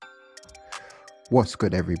What's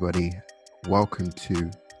good, everybody? Welcome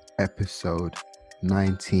to episode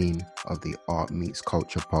 19 of the Art Meets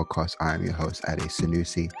Culture podcast. I am your host, Ade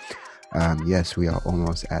Sanusi. Yes, we are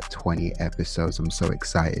almost at 20 episodes. I'm so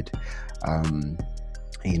excited. Our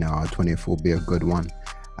 20th will be a good one.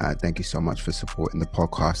 Thank you so much for supporting the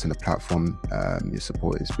podcast and the platform. Your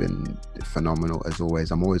support has been phenomenal as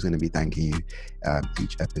always. I'm always going to be thanking you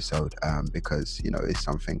each episode because, it's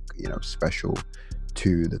something, special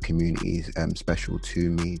to the community, special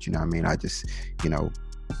to me. Do you know what I mean? I just,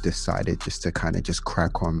 decided just to kind of just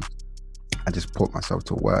crack on. I just put myself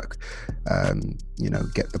to work,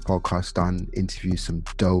 get the podcast done, interview some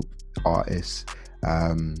dope artists,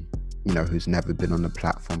 who's never been on the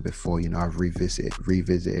platform before. I've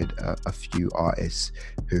revisited a few artists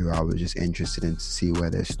who I was just interested in to see where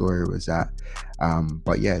their story was at.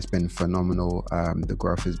 But yeah, it's been phenomenal. The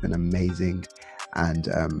growth has been amazing. And,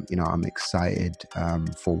 I'm excited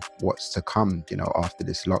for what's to come, after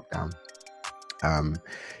this lockdown.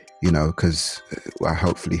 Because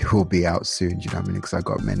hopefully we'll be out soon, because I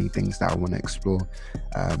got many things that I want to explore,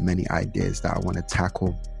 many ideas that I want to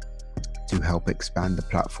tackle to help expand the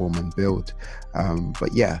platform and build.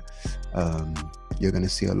 You're going to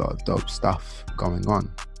see a lot of dope stuff going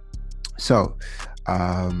on. So,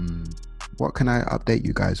 what can I update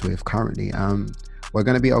you guys with currently? We're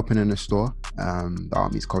going to be opening a store. The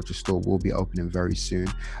Art Meets Culture store will be opening very soon.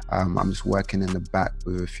 I'm just working in the back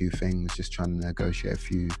with a few things, just trying to negotiate a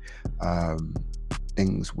few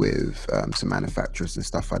things with some manufacturers and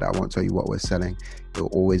stuff like that. I won't tell you what we're selling. It'll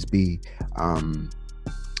always be,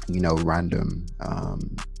 random,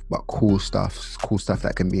 but cool stuff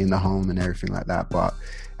that can be in the home and everything like that. But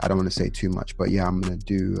I don't want to say too much. But yeah, I'm going to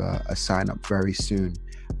do a sign up very soon.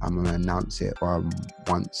 I'm going to announce it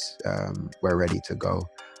once we're ready to go.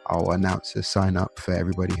 I'll announce a sign up for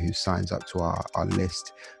everybody who signs up to our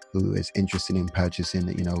list, who is interested in purchasing,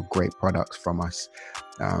 great products from us.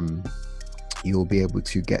 You'll be able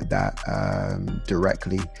to get that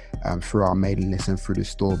directly through our mailing list and through the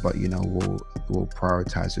store. But, we'll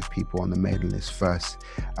prioritize with people on the mailing list first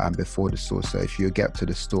before the store. So if you get to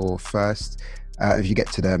the store first, if you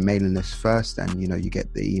get to the mailing list first, and you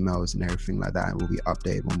get the emails and everything like that, and we'll be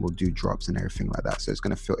updated when we'll do drops and everything like that. So it's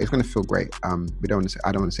gonna feel great. I don't want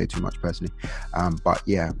to say too much personally, but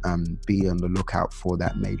yeah, be on the lookout for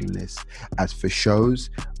that mailing list. As for shows,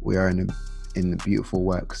 we are in the beautiful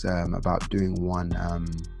works about doing one.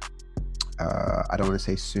 I don't want to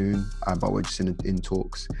say soon, but we're just in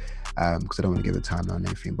talks because I don't want to give a timeline on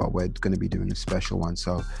anything. But we're going to be doing a special one.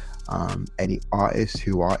 So any artists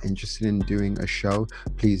who are interested in doing a show,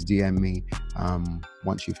 please DM me.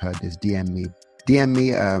 Once you've heard this, DM me,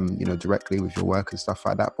 directly with your work and stuff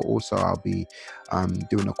like that. But also I'll be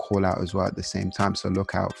doing a call out as well at the same time. So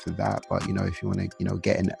look out for that. But, if you want to,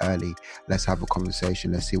 get in early, let's have a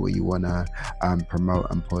conversation. Let's see what you want to promote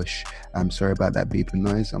and push. I'm sorry about that beeping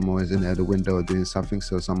noise. I'm always in the window doing something.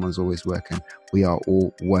 So someone's always working. We are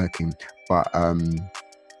all working. But,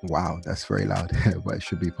 wow, that's very loud, but it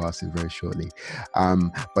should be passing very shortly.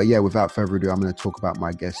 But yeah, without further ado, I'm going to talk about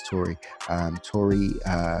my guest, Tori. Tori,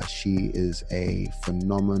 she is a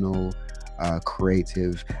phenomenal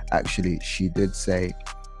creative. Actually, she did say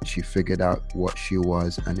she figured out what she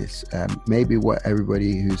was, and it's maybe what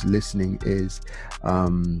everybody who's listening is.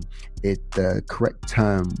 The correct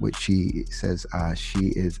term, which she says, she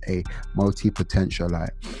is a multipotentialite.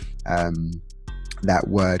 That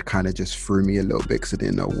word kind of just threw me a little bit because I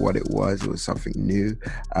didn't know what it was. It was something new.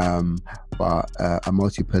 But a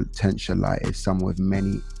multipotentialite is someone with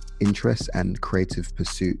many interests and creative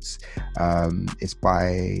pursuits. It's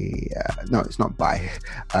not by.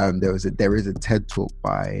 There is a TED talk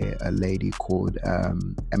by a lady called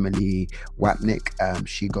Emily Wapnick.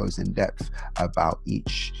 She goes in depth about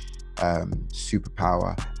each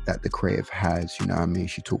superpower that the creative has.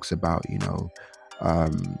 She talks about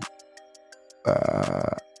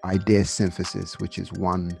idea synthesis, which is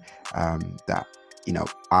one that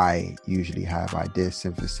I usually have. Idea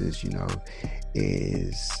synthesis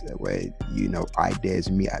is where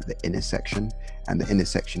ideas meet at the intersection, and the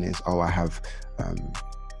intersection is I have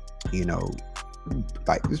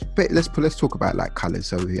let's talk about like colors.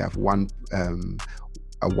 So we have one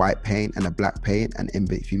a white paint and a black paint, and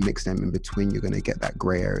if you mix them in between, you're going to get that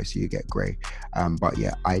gray area, so you get gray. But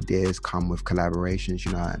yeah, ideas come with collaborations,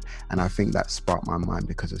 and I think that sparked my mind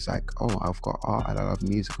because it's like, I've got art and I love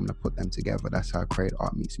music, I'm going to put them together. That's how I create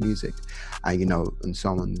Art Meets Music, and and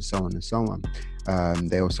so on and so on and so on.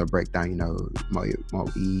 They also break down I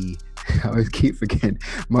always keep forgetting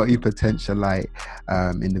multi-potentialite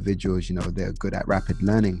individuals. They're good at rapid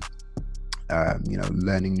learning.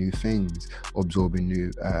 learning new things, absorbing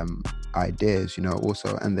new ideas,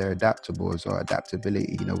 also, and they're adaptable as well.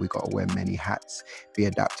 Adaptability, we got to wear many hats, be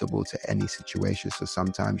adaptable to any situation. So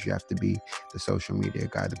sometimes you have to be the social media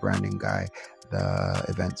guy, the branding guy, the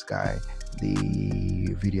events guy,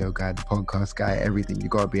 the video guy, the podcast guy, everything. You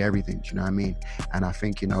got to be everything. Do you know what I mean? And I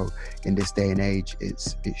think, in this day and age,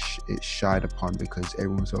 it's shied upon because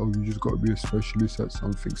everyone's like, oh, you just got to be a specialist at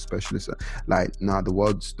something, specialist at, like, nah, the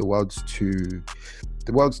world's too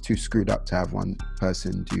screwed up to have one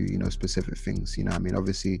person do, specific things. You know what I mean?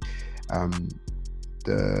 Obviously,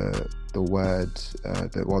 the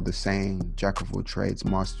saying, jack of all trades,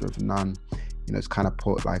 master of none, it's kind of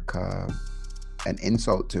put like an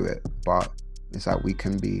insult to it, but it's like we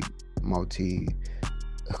can be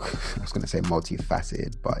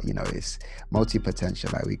multifaceted, but it's multi-potential.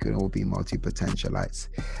 Like, we could all be multi-potentialites.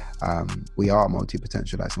 We are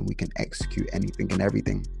multi-potentialites, and we can execute anything and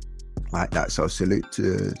everything like that. So salute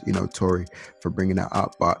to Tori for bringing that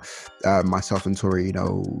up. But myself and Tori,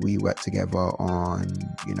 we work together on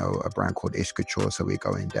a brand called Ish Couture, so we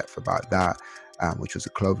go in depth about that, which was a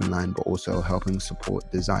clothing line, but also helping support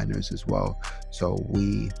designers as well. So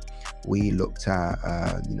we looked at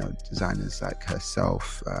designers like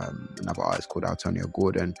herself, another artist called Antonio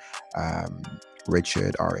Gordon,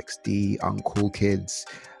 Richard RXD, Uncool Kids,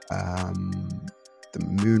 the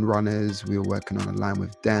Moon Runners. We were working on a line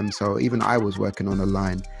with them. So even I was working on a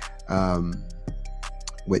line,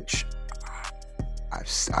 which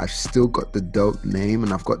I've still got the dope name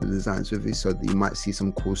and I've got the designs with it, so that you might see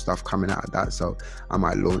some cool stuff coming out of that. So I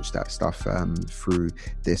might launch that stuff through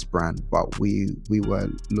this brand. But we were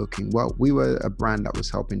a brand that was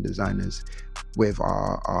helping designers with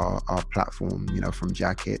our platform, from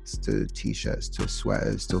jackets to t-shirts to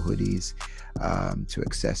sweaters to hoodies, to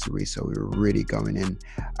accessories. So we were really going in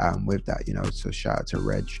with that, so shout out to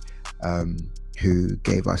Reg, who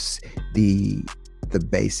gave us the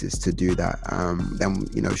basis to do that. Then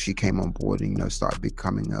she came on board and started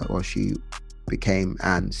becoming she became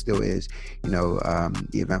and still is the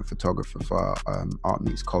event photographer for Art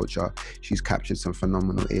Meets Culture. She's captured some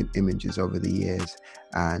phenomenal images over the years,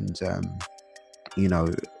 and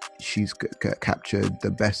she's captured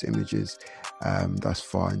the best images thus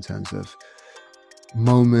far in terms of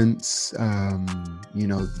moments,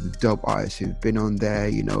 the dope artists who've been on there,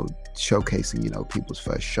 showcasing people's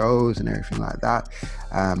first shows and everything like that,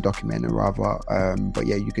 documenting rather. But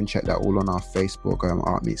yeah, you can check that all on our Facebook,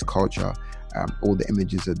 Art Meets Culture. All the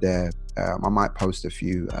images are there. I might post a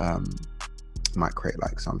few, might create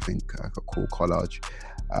like something like a cool collage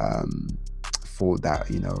for that,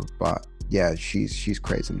 but yeah, she's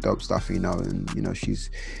created some dope stuff, and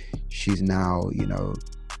she's now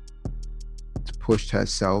pushed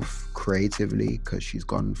herself creatively, because she's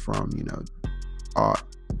gone from art,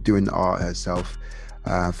 doing the art herself,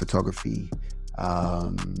 photography,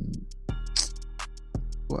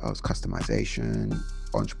 what else, customization,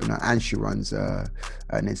 entrepreneur, and she runs an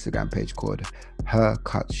Instagram page called Her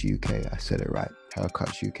Cuts UK. I said it right, Her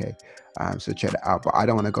Cuts UK. So check that out. But I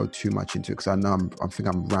don't want to go too much into it, because I know I think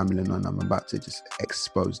I'm rambling on. I'm about to just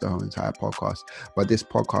expose the whole entire podcast. But this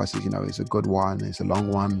podcast is, is a good one. It's a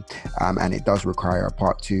long one, and it does require a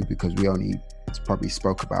part 2, because we probably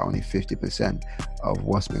spoke about only 50% of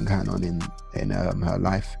what's been going on in her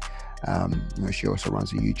life. She also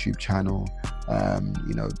runs a YouTube channel,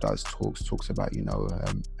 does talks about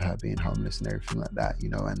her being homeless and everything like that,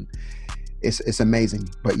 and it's amazing.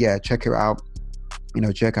 But yeah, check her out.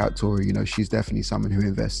 Check out Tori. She's definitely someone who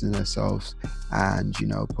invests in herself and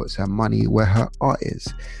puts her money where her art is.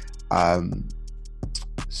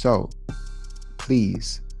 So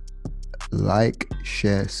please like,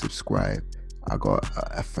 share, subscribe. I got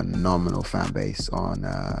a phenomenal fan base on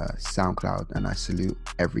SoundCloud, and I salute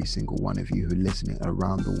every single one of you who are listening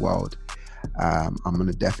around the world. I'm going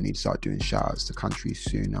to definitely start doing shout outs to countries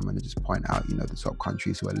soon. I'm going to just point out, the top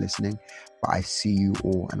countries who are listening. But I see you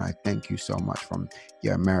all, and I thank you so much, from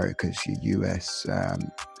your Americas, your US,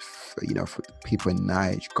 for people in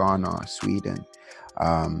Niger, Ghana, Sweden,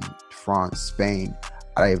 France, Spain.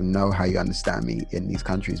 I don't even know how you understand me in these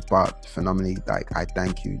countries, but phenomenally, like, I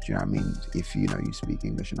thank you. Do you know what I mean? If you speak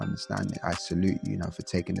English and understand it, I salute you, for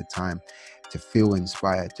taking the time to feel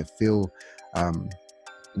inspired, to feel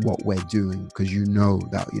what we're doing, because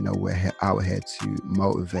that we're out here to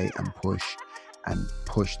motivate and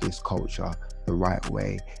push this culture the right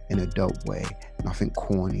way, in a dope way. Nothing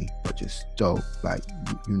corny, but just dope. Like,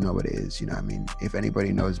 what it is. I mean, if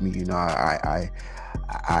anybody knows me, I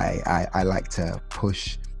like to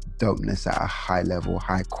push dopeness at a high level,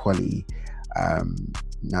 high quality.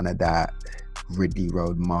 None of that Ridley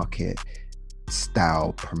Road Market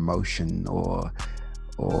style promotion or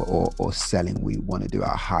selling. We want to do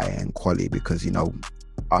our high-end quality because, you know,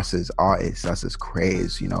 us as artists, us as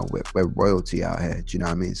creators, you know, we're royalty out here. Do you know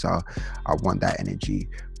what I mean? So I want that energy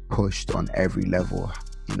pushed on every level,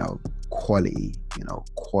 you know, quality.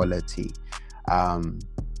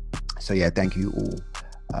 So yeah, thank you all.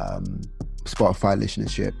 Spotify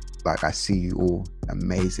listenership, like, I see you all,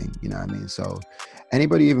 amazing, you know what I mean? So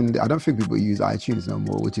anybody, even, I don't think people use iTunes no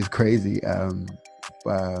more, which is crazy.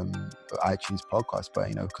 iTunes podcast, but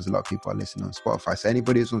you know, because a lot of people are listening on Spotify. So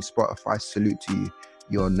anybody who's on Spotify, salute to you,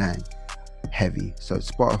 you're nang heavy. So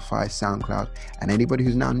Spotify, SoundCloud, and anybody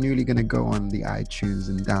who's now newly going to go on the iTunes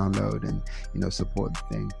and download and, you know, support the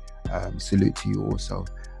thing, salute to you also.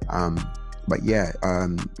 But yeah,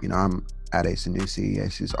 you know, I'm Ade Sanusi.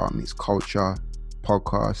 This is Art Meets Culture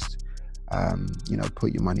podcast. You know,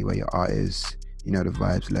 put your money where your art is. You know the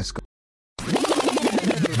vibes. Let's go.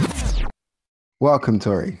 Welcome,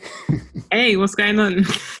 Tori. Hey, what's going on?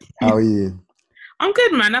 How are you? I'm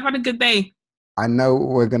good, man. I've had a good day. I know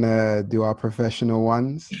we're gonna do our professional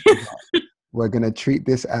ones. We're gonna treat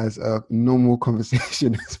this as a normal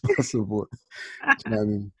conversation as possible. Do you know what I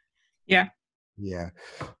mean? Yeah.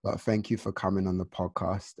 But thank you for coming on the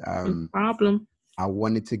podcast. No problem. I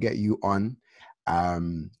wanted to get you on,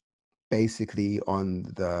 basically on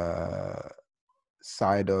the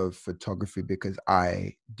side of photography, because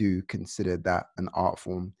I do consider that an art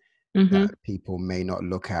form that people may not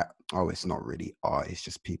look at. Oh, it's not really art, it's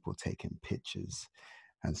just people taking pictures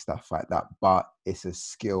and stuff like that. But it's a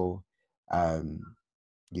skill.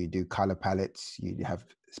 You do color palettes, you have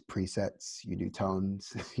presets, you do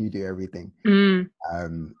tones, you do everything.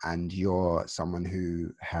 And you're someone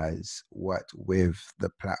who has worked with the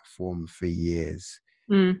platform for years.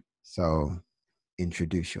 So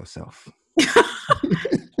introduce yourself.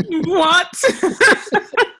 What?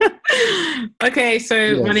 Okay, so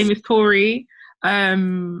yes. My name is Tori.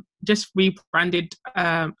 Just rebranded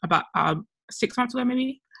about 6 months ago,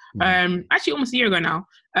 maybe. Actually, almost a year ago now.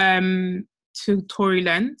 To Tori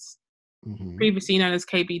Lens, previously known as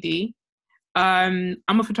KBD. I'm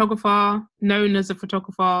a photographer, known as a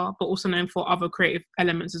photographer, but also known for other creative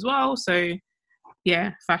elements as well. So,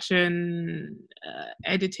 yeah, fashion,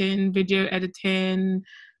 editing, video editing,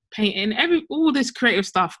 painting, all this creative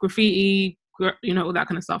stuff, graffiti, you know, all that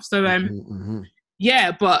kind of stuff. So,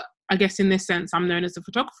 yeah, but I guess in this sense, I'm known as a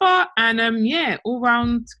photographer and, yeah,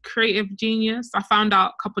 all-round creative genius. I found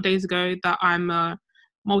out a couple of days ago that I'm a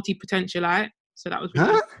multipotentialite. So that was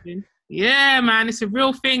really interesting. Yeah, man, it's a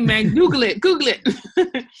real thing, man. Google it.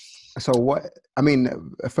 So what, I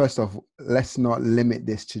mean, first off, let's not limit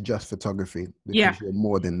this to just photography, because you're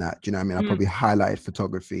more than that. Do you know what I mean? I probably highlighted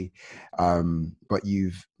photography, but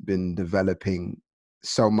you've been developing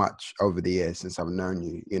so much over the years since I've known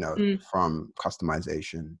you, you know, from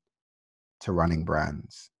customization to running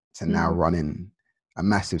brands to now running a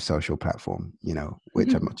massive social platform, you know,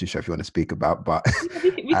 which I'm not too sure if you want to speak about, but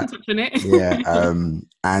we can touch on it. Yeah.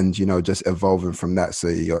 And, you know, just evolving from that. So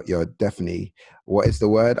you're definitely, what is the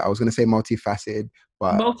word? I was going to say multifaceted,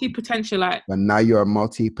 but multipotentialite. But now you're a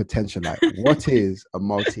multipotentialite. What is a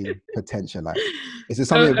multipotentialite? Is it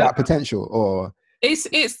something about potential, or? It's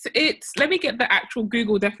let me get the actual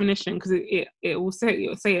Google definition, because it will say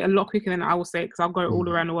it a lot quicker than I will say it, because I'll go all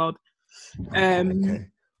around the world. Okay.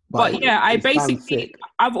 But yeah,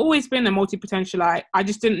 I've always been a multipotentialite. I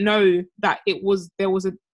just didn't know that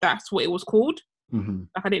that's what it was called.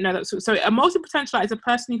 Like I didn't know that. So a multipotentialite is a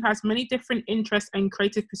person who has many different interests and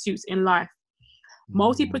creative pursuits in life.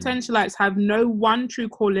 Multipotentialites have no one true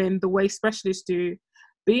calling the way specialists do.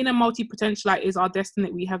 Being a multipotentialite is our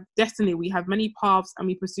destiny. We have many paths and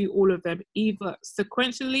we pursue all of them, either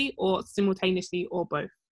sequentially or simultaneously or both.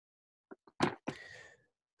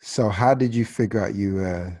 So how did you figure out you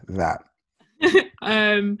were that?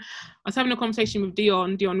 I was having a conversation with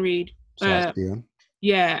Dion Reed. Dion.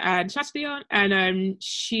 Yeah, and shout out to Dion. And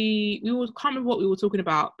can't remember what we were talking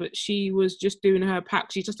about, but she was just doing her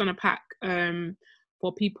pack. She's just done a pack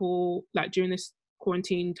for people like during this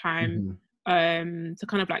quarantine time, to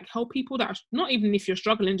kind of like help people that are, not even if you're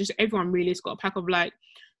struggling, just everyone really has got a pack of like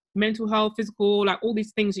mental health, physical, like all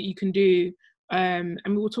these things that you can do. And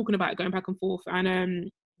we were talking about it, going back and forth. And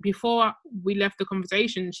before we left the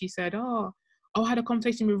conversation, she said, I had a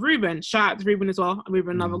conversation with Ruben. Shout out to Ruben as well.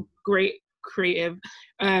 Ruben, another great creative.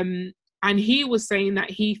 And he was saying that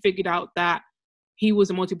he figured out that he was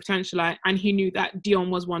a multi-potentialite, and he knew that Dion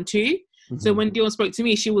was one too. So when Dion spoke to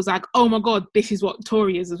me, she was like, oh my God, this is what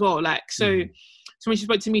Tori is as well. Like, so when she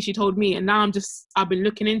spoke to me, she told me, and now I've been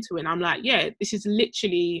looking into it, and I'm like, yeah, this is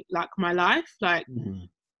literally like my life. Like,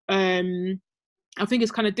 I think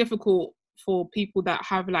it's kind of difficult for people that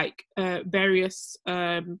have like various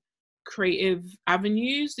creative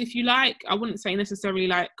avenues, if you like. I wouldn't say necessarily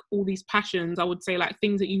like all these passions. I would say like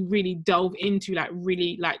things that you really delve into,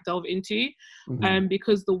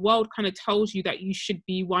 because the world kind of tells you that you should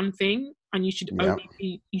be one thing and you should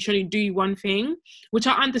you shouldn't do one thing, which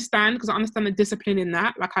I understand, because I understand the discipline in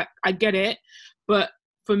that. Like I get it, but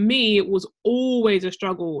for me, it was always a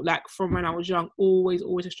struggle, like from when I was young, always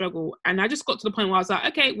a struggle. And I just got to the point where I was like,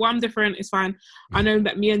 okay, well, I'm different. It's fine. I know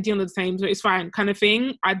that me and Dion are the same, so it's fine, kind of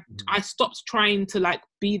thing. I stopped trying to like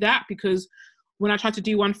be that, because when I tried to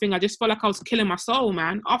do one thing, I just felt like I was killing my soul,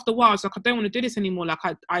 man. After a while, I was like, I don't want to do this anymore. Like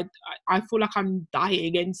I feel like I'm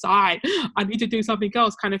dying inside. I need to do something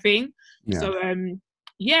else, kind of thing. Yeah.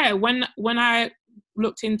 So when I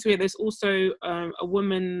looked into it, there's also a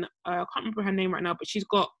woman, I can't remember her name right now, but she's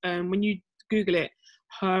got when you Google it,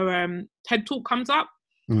 her TED talk comes up,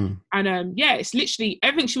 and it's literally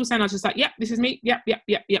everything she was saying. I was just like, yep, this is me, yep,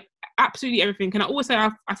 absolutely everything. And I always say I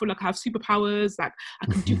feel like I have superpowers, like I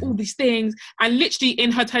can do all these things. And literally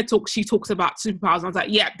in her TED talk, she talks about superpowers, and I was like,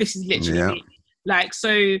 yeah, this is literally me. Like,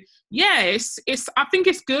 so yeah, it's I think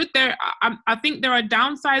it's good. I think there are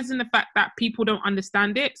downsides in the fact that people don't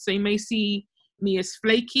understand it, so you may see me as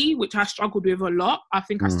flaky, which I struggled with a lot. I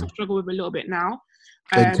think I still struggle with a little bit now.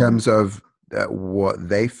 In terms of what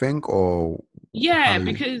they think, or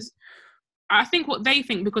because I think what they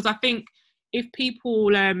think, because I think if people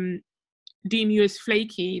deem you as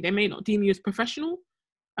flaky, they may not deem you as professional.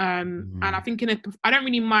 And I think I don't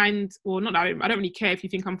really mind, or not that I don't really care if you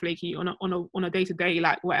think I'm flaky on a day-to-day,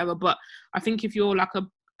 like whatever. But I think if you're like a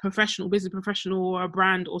professional, business professional, or a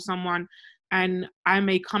brand or someone, and I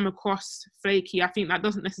may come across flaky, I think that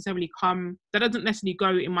doesn't necessarily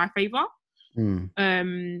go in my favor.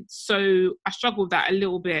 So I struggle with that a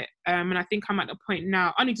little bit. And I think I'm at the point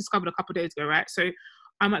now, I only discovered a couple of days ago, right? So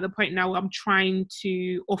I'm at the point now where I'm trying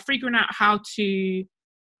to, or figuring out how to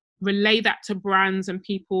relay that to brands and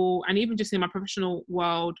people, and even just in my professional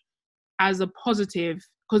world, as a positive,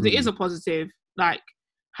 because it is a positive, like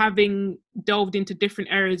having delved into different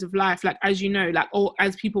areas of life. Like, as you know, like, or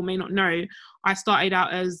as people may not know, I started out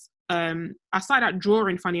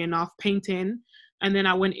drawing, funny enough, painting, and then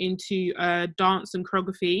I went into dance and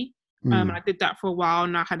choreography. And I did that for a while,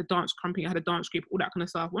 and I had a dance company, I had a dance group, all that kind of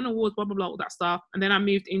stuff, won awards, blah blah blah, all that stuff. And then I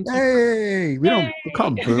moved into we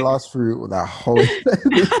can't blast through that whole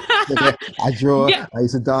I draw, I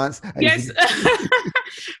used to dance,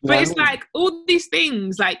 but it's like all these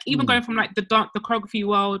things, like even going from like the choreography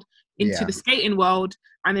world into the skating world,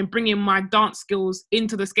 and then bringing my dance skills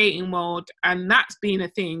into the skating world, and that's been a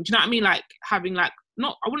thing. Do you know what I mean? Like having like,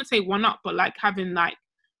 not, I wouldn't say one up, but like having like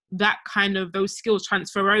that kind of, those skills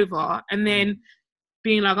transfer over, and then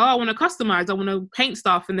being like, oh, I want to customize, I want to paint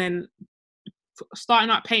stuff, and then starting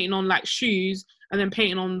out painting on like shoes, and then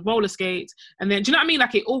painting on roller skates, and then, do you know what I mean?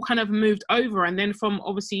 Like it all kind of moved over, and then from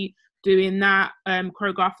obviously doing that,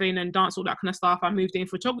 choreographing and dance, all that kind of stuff, I moved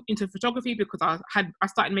into photography, because I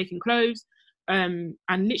started making clothes, and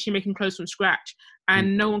literally making clothes from scratch,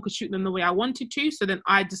 and no one could shoot them the way I wanted to. So then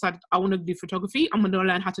I decided I want to do photography. I'm going to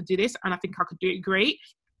learn how to do this, and I think I could do it great.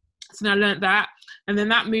 So then I learned that, and then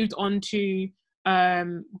that moved on to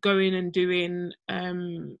going and doing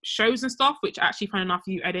shows and stuff, which actually, funny enough,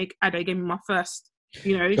 Ade gave me my first,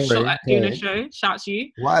 shot at doing a show. Shouts you.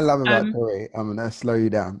 What I love about Tori, I'm going to slow you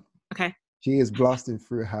down. Okay. She is blasting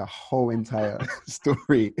through her whole entire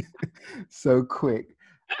story so quick.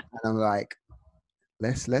 And I'm like,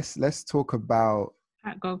 let's talk about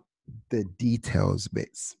the details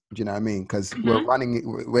bits. Do you know what I mean? Because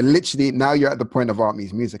we're literally, now you're at the point of art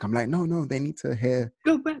meets music. I'm like, no, they need to hear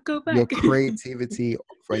go back your creativity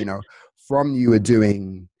from you were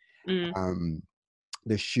doing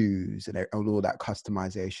the shoes and all that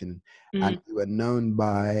customization, and you were known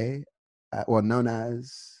as,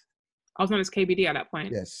 I was known as KBD at that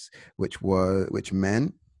point. Yes, which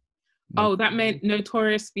meant that meant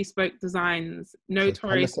Notorious Bespoke Designs.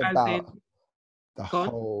 Notorious as in the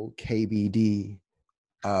whole KBD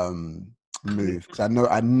move, because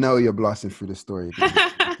I know you're blasting through the story.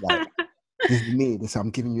 Like, this is me. I'm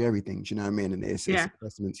giving you everything. Do you know what I mean? And it's a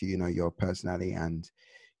testament to your personality and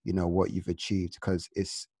what you've achieved, because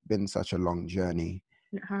it's been such a long journey.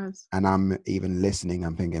 It has. And I'm even listening.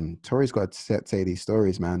 I'm thinking, Tori's got to say these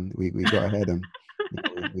stories, man. We got to hear them.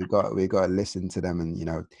 we got to listen to them, and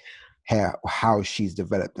hear how she's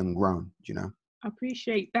developed and grown. I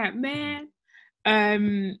appreciate that, man.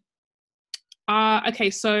 Okay,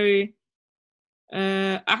 so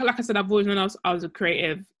like I said, I've always known I was a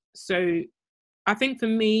creative. So I think for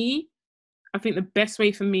me, I think the best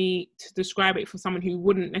way for me to describe it for someone who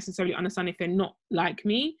wouldn't necessarily understand if they're not like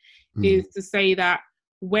me is to say that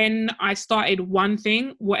when I started one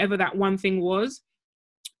thing, whatever that one thing was,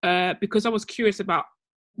 because I was curious about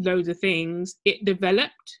loads of things, it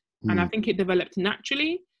developed, and I think it developed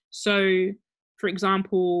naturally. So, for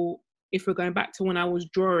example, if we're going back to when I was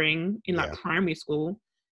drawing in like primary school,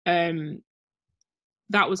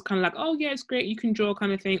 that was kind of like, oh yeah, it's great, you can draw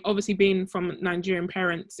kind of thing. Obviously being from Nigerian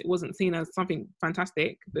parents, it wasn't seen as something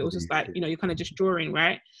fantastic, but it was just like, you know, you're kind of just drawing,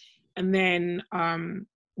 right? And then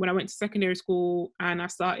when I went to secondary school and I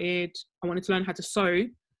wanted to learn how to sew,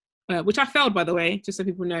 which I failed, by the way, just so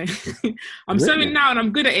people know. I'm sewing now and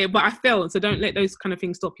I'm good at it, but I failed, so don't let those kind of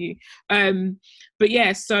things stop you. But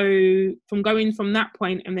yeah, so from going from that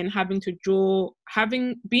point and then having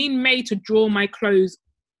being made to draw my clothes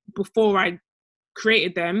before I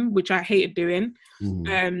created them, which I hated doing,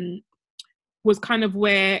 was kind of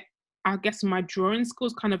where I guess my drawing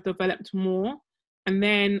skills kind of developed more. And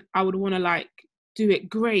then I would want to like do it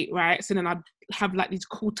great, right? So then I'd have like these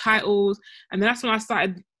cool titles, and then that's when I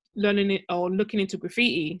started learning it or looking into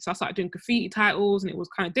graffiti. So I started doing graffiti titles, and it was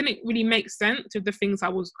kind of didn't really make sense with the things I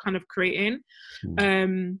was kind of creating.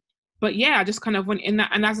 But yeah, I just kind of went in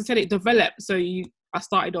that, and as I said, it developed. So I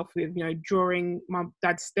started off with, you know, drawing my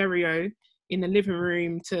dad's stereo in the living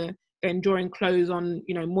room, to then drawing clothes on,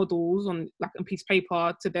 you know, models on like a piece of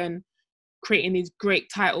paper, to then creating these great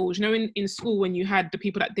titles. You know, in school when you had the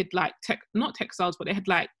people that did like not textiles, but they had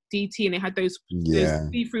like DT and they had those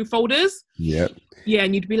see-through folders. Yeah,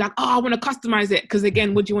 and you'd be like, oh, I want to customize it, because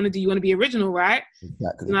again, what do you want to do? You want to be original, right?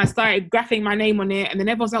 Exactly. And I started graphing my name on it, and then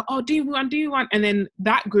everyone's like, oh, do one, and then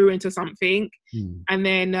that grew into something. And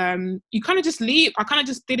then you kind of just leave. I kind of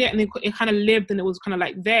just did it, and then it kind of lived, and it was kind of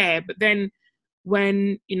like there. But then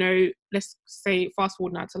when, you know, let's say fast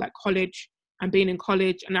forward now to like college and being in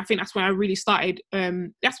college, and I think that's when I really started.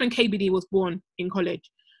 That's when KBD was born, in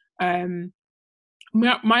college.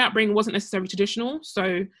 My upbringing wasn't necessarily traditional,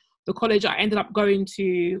 so the college I ended up going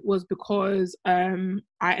to was because I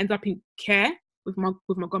ended up in care with my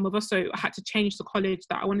grandmother, so I had to change the college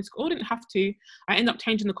that I wanted to go. I didn't have to. I ended up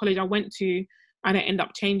changing the college I went to, and I ended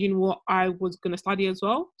up changing what I was going to study as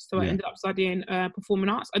well. So I ended up studying performing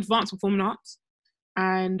arts, advanced performing arts,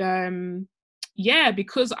 and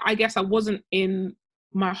because I guess I wasn't in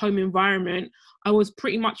my home environment, I was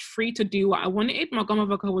pretty much free to do what I wanted. My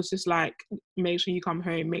grandmother was just like, make sure you come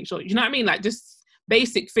home, make sure, you know what I mean? Like just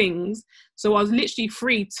basic things. So I was literally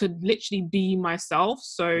free to literally be myself.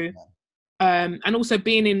 So, and also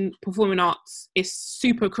being in performing arts is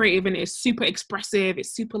super creative and it's super expressive.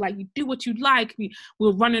 It's super like, you do what you like. We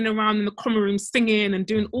were running around in the common room singing and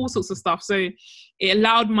doing all sorts of stuff. So it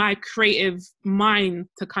allowed my creative mind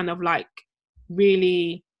to kind of like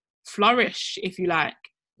really flourish, if you like.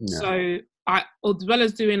 So I, as well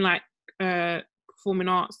as doing like performing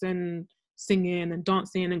arts and singing and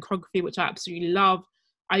dancing and choreography, which I absolutely love,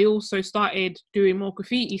 I also started doing more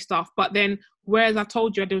graffiti stuff. But then, whereas I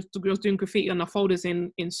told you I was doing graffiti on the folders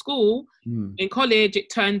in school, in college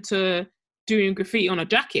it turned to doing graffiti on a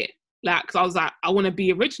jacket. Like, cause I was like, I want to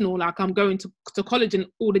be original. Like, I'm going to college and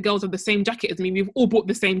all the girls have the same jacket as me. We've all bought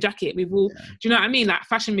the same jacket. We've all, do you know what I mean? Like,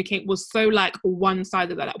 fashion was so like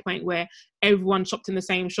one-sided at that point, where everyone shopped in the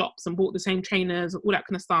same shops and bought the same trainers, all that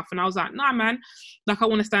kind of stuff. And I was like, nah, man, like I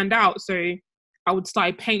want to stand out. So I would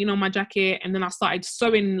start painting on my jacket, and then I started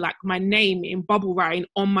sewing like my name in bubble writing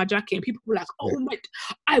on my jacket. And people were like, oh my,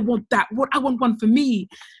 I want that. I want one for me.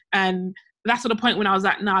 And that's at the point when I was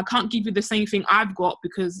like, no, I can't give you the same thing I've got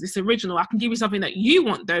because it's original. I can give you something that you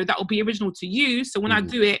want though, that will be original to you. So when I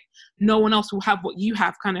do it, no one else will have what you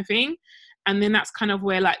have, kind of thing. And then that's kind of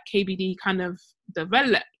where like KBD kind of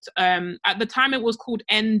developed. At the time it was called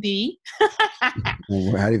ND.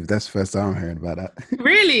 That's the first time I'm hearing about that.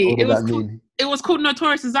 Really? It was called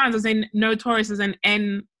Notorious Designs, as in Notorious as in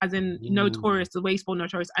N, as in Notorious, the way you spell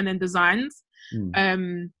Notorious, and then Designs.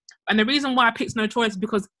 And the reason why I picked Notorious is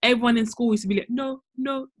because everyone in school used to be like, no,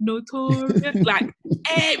 Notorious. Like,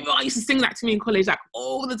 everyone used to sing that to me in college, like,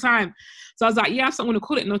 all the time. So I was like, so I'm going to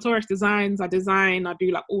call it Notorious Designs. I design, I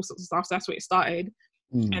do, like, all sorts of stuff. So that's where it started.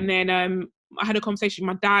 And then I had a conversation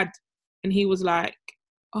with my dad, and he was like,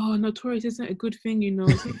 oh, Notorious isn't a good thing, you know.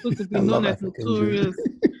 It's not good to be known as Notorious.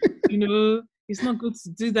 You know, it's not good to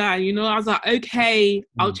do that, you know. I was like, okay,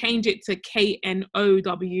 I'll change it to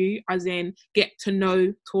KNOW, as in get to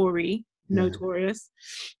know Tori, Notorious.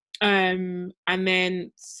 And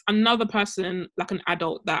then another person, like an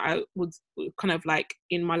adult that I was kind of like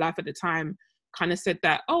in my life at the time, kind of said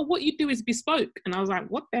that, oh, what you do is bespoke. And I was like,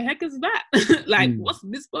 what the heck is that? Like, what's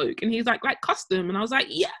bespoke? And he's like custom. And I was like,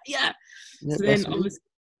 yeah. So then I was,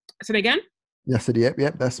 say it again? Yes,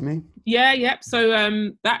 yep, that's me. Yeah, yep.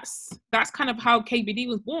 So that's kind of how KBD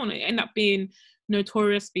was born. It ended up being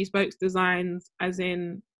Notorious Bespoke Designs, as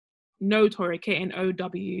in Notori,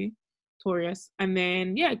 KNOW, Torious, and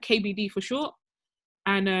then yeah, KBD for short.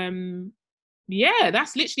 And yeah,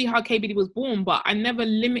 that's literally how KBD was born. But I never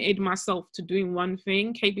limited myself to doing one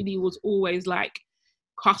thing. KBD was always like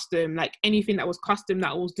custom, like anything that was custom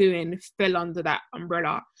that I was doing fell under that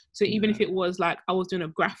umbrella. So even if it was like I was doing a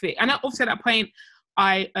graphic, and obviously at that point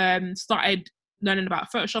I started learning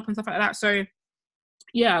about Photoshop and stuff like that. So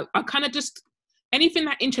yeah, I kind of just, anything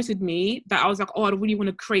that interested me that I was like, oh, I really want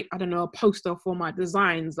to create, I don't know, a poster for my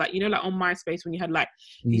designs, like, you know, like on MySpace when you had like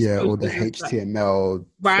these Yeah, all the posters, like, HTML stuff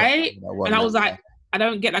right? and And I whatnot. was like, I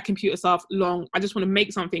don't get that computer stuff long. I just want to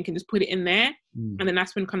make something and just put it in there. Mm. And then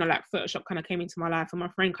that's when kind of like Photoshop kind of came into my life. And my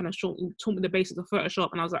friend kind of taught me the basics of Photoshop.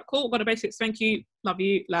 And I was like, cool, got the basics. Thank you. Love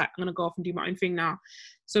you. Like, I'm going to go off and do my own thing now.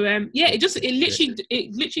 So yeah, it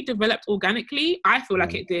literally developed organically. I feel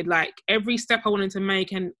like it did. Like every step I wanted to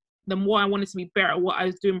make, and the more I wanted to be better at what I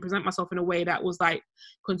was doing, present myself in a way that was like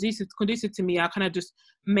conducive to me, I kind of just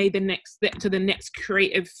made the next step to the next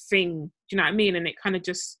creative thing. Do you know what I mean? And it kind of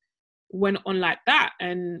just went on like that.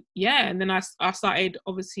 And yeah, and then I started,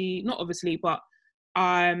 but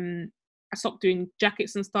I stopped doing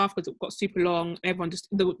jackets and stuff because it got super long. Everyone just,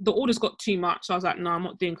 the orders got too much. So I was like, no, I'm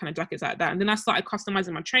not doing kind of jackets like that. And then I started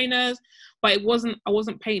customizing my trainers, but I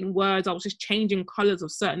wasn't painting words. I was just changing colors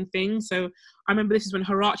of certain things. So I remember this is when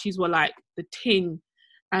Huaraches were like the ting,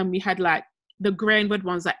 and we had like the grey and red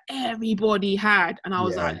ones that everybody had. And I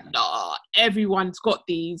was like, no, everyone's got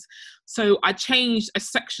these. So I changed a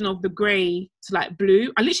section of the grey to like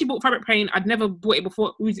blue. I literally bought fabric paint. I'd never bought it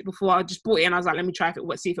before, used it before. I just bought it and I was like, let me try if it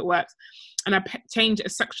works, see if it works. And I changed a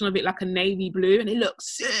section of it like a navy blue, and it looked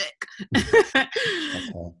sick.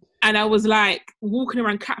 And I was like walking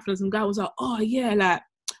around Catflins, and guy was like, oh yeah, like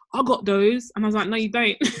I got those. And I was like, no, you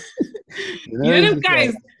don't. You know those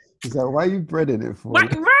guys. He's like, why are you breading it for?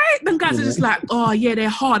 Right? Them guys are just like, oh yeah, they're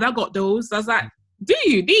hard. I got those. I was like, do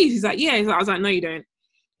you? These? He's like, yeah. I was like, no, you don't.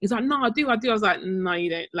 He's like, no, I do. I was like, no,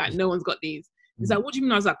 you don't. Like, no one's got these. He's like, what do you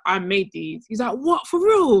mean? I was like, I made these. He's like, what, for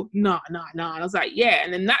real? No. And I was like, yeah.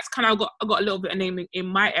 And then that's kind of, I got a little bit of name in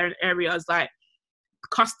my area as like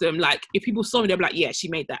custom. Like if people saw me, they'd be like, yeah, she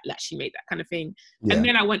made that. Like she made that kind of thing. Yeah. And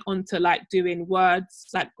then I went on to like doing words,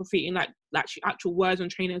 like graffiti, like actual words on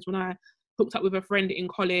trainers when I hooked up with a friend in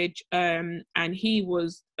college, and he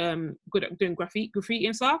was good at doing graffiti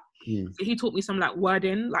and stuff. So he taught me some like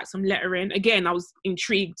wording, like some lettering. Again, I was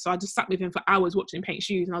intrigued, so I just sat with him for hours watching him paint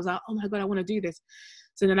shoes, and I was like, oh my god, I want to do this.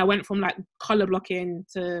 So then I went from like color blocking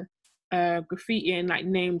to graffitiing like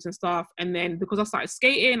names and stuff. And then because I started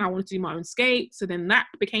skating, I wanted to do my own skate, so then that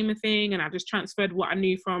became a thing, and I just transferred what I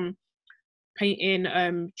knew from painting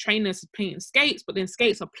trainers, painting skates, but then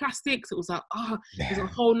skates are plastics. It was like, there's a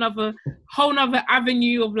whole nother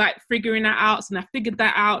avenue of like figuring that out. So then I figured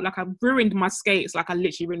that out. Like I ruined my skates, like I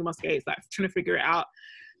literally ruined my skates, like trying to figure it out.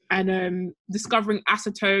 And discovering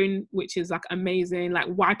acetone, which is like amazing, like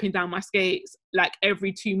wiping down my skates like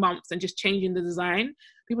every 2 months and just changing the design.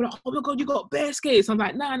 People are like, oh my god, you got bare skates. I'm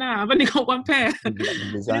like, nah, I've only got one pair.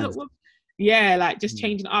 Yeah, like just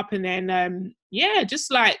changing up. And then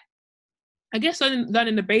just like I guess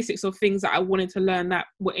learning the basics of things that I wanted to learn that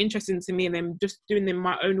were interesting to me, and then just doing them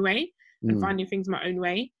my own way and finding things my own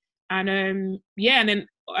way. And and then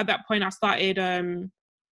at that point I started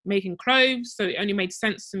making clothes, so it only made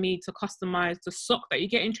sense to me to customize the sock that you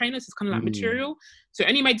get in trainers. It's kind of like material, so it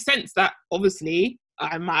only made sense that obviously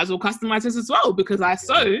I might as well customize this as well because I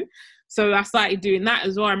sew. So I started doing that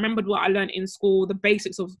as well. I remembered what I learned in school, the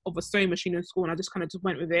basics of a sewing machine in school, and I just kind of just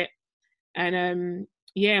went with it. And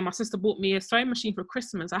my sister bought me a sewing machine for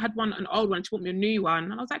Christmas. I had an old one, she bought me a new one,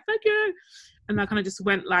 and I was like, thank you. And I kind of just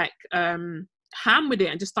went like ham with it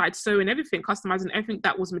and just started sewing everything, customizing everything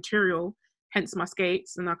that was material, hence my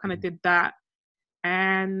skates. And I kind of did that.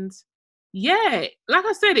 And yeah, like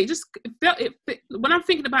I said, it just felt it when I'm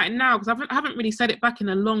thinking about it now, because I haven't really said it back in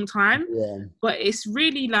a long time, but it's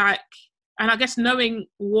really like, and I guess knowing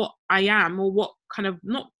what I am, or what kind of,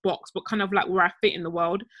 not box, but kind of like where I fit in the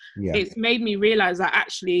world, it's made me realize that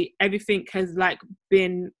actually everything has like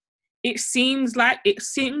been, it seems like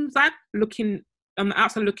looking on the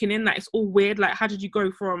outside looking in, that it's all weird. Like, how did you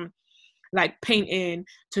go from like painting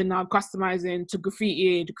to now customizing to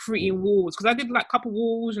graffitiing walls? Because I did like a couple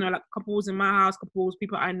walls, like a couple walls in my house, couple walls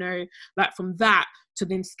people I know, like from that to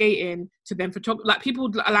then skating to then photography. Like people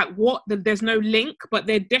are like, what? There's no link, but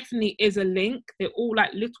there definitely is a link. They're all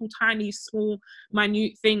like little tiny small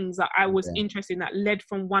minute things that I was interested in that led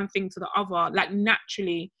from one thing to the other, like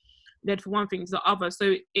naturally. led from one thing to the other.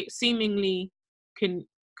 So it seemingly can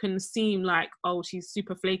seem like, oh, she's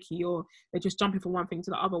super flaky, or they're just jumping from one thing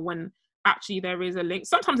to the other, when actually there is a link.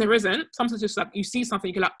 Sometimes there isn't. Sometimes it's just like you see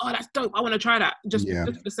something, you're like, oh, that's dope, I want to try that, just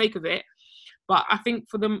for the sake of it. But I think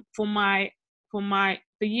for the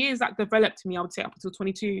years that developed me, I would say up until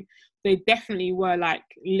 22, they definitely were like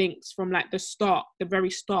links from like the very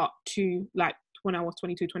start to like when I was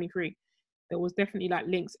 22, 23. There was definitely like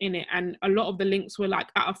links in it, and a lot of the links were like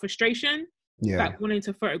out of frustration, like wanting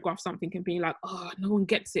to photograph something and being like, oh, no one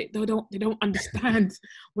gets it, they don't understand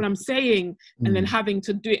what I'm saying, and then having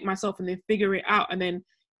to do it myself and then figure it out, and then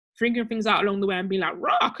figuring things out along the way and being like,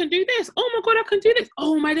 right, I can do this, oh my god, I can do this,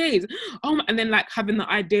 oh my days, and then like having the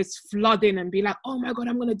ideas flood in and be like, oh my god,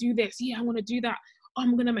 I'm gonna do this, yeah, I'm gonna do that,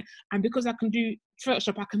 I'm gonna make, and because I can do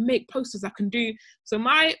Photoshop, I can make posters, I can do, so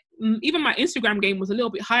even my Instagram game was a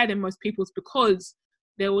little bit higher than most people's, because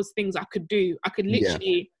there was things I could do. I could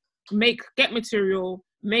literally get material,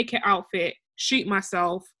 make an outfit, shoot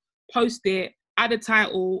myself, post it, add a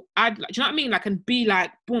title, do you know what I mean? Like, and be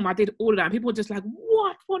like, boom, I did all of that. And people were just like,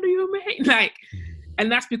 what do you mean? Like,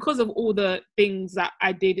 and that's because of all the things that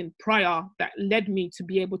I did in prior that led me to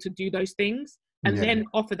be able to do those things, and then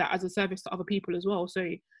offer that as a service to other people as well. So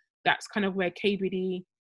that's kind of where KBD,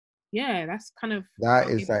 that's kind of, that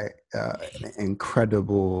is like an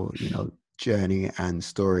incredible, journey and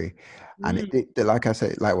story. And it, like I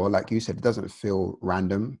said, like you said, it doesn't feel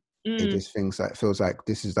random. It just feels like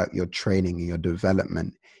this is like your training and your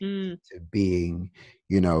development to being,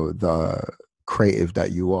 the creative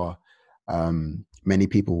that you are. Many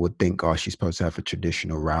people would think, oh, she's supposed to have a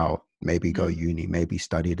traditional route, maybe go uni, maybe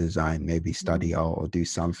study design, maybe study art, or do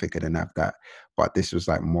something and then have that. But this was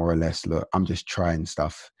like more or less, look, I'm just trying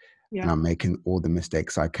stuff and I'm making all the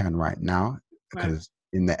mistakes I can right now, because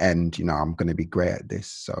in the end, I'm going to be great at this.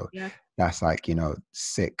 So that's like,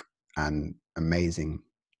 sick and amazing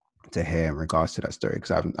to hear in regards to that story,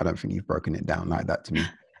 because I don't think you've broken it down like that to me.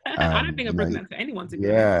 I don't think I've broken that to anyone, to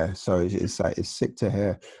be honest. So it's like, it's sick to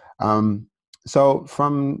hear. So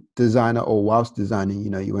from designer, or whilst designing,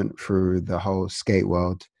 you went through the whole skate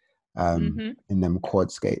world, in them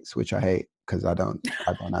quad skates, which I hate because I don't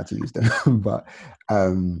know how to use them. But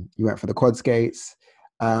you went for the quad skates.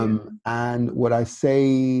 And what I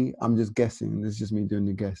say, I'm just guessing, this is just me doing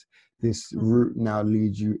the guess, this route now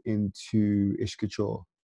leads you into Ishkature.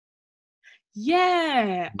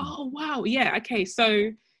 Yeah. Oh wow. Yeah. Okay.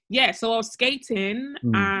 So I was skating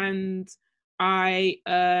and I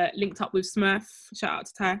linked up with Smurf. Shout out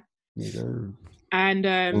to Ty.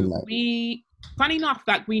 And we, funny enough,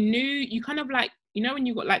 like we knew, you kind of like, when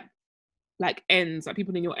you got like ends, like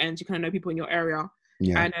people in your ends, you kind of know people in your area.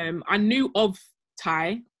 Yeah. And I knew of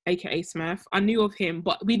Ty, aka Smurf. I knew of him,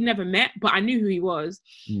 but we'd never met, but I knew who he was.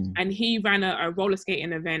 And he ran a roller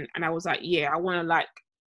skating event, and I was like, I want to like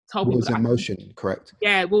tell people. Wheels in Motion, correct?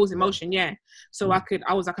 Yeah, Wheels in Motion, yeah. So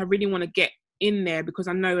I was like, I really want to get in there because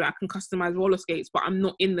I know that I can customize roller skates, but I'm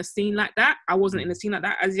not in the scene like that. I wasn't in the scene like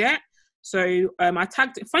that as yet. So I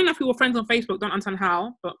tagged, funny enough, we were friends on Facebook, don't understand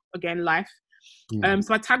how, but again, life.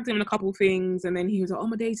 So I tagged him in a couple of things, and then he was like, oh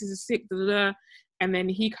my days, this is sick, da, da, da. And then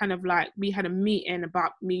he kind of like, we had a meeting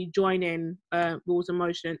about me joining Wheels in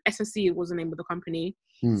Motion. SSC was the name of the company.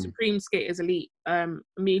 Supreme Skaters Elite.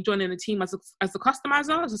 Me joining the team as a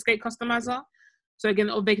customizer, as a skate customizer. So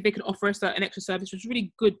again, they could offer us an extra service, which was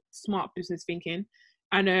really good, smart business thinking.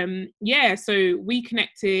 And so we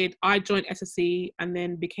connected. I joined SSC and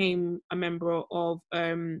then became a member of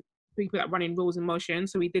people that run in Wheels in Motion.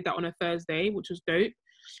 So we did that on a Thursday, which was dope.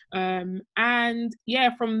 And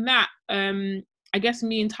yeah, from that, I guess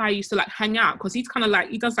me and Ty used to like hang out because he's kind of like,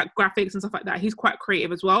 he does like graphics and stuff like that. He's quite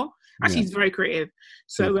creative as well. Actually, he's very creative.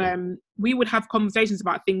 So we would have conversations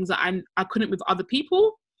about things that I couldn't with other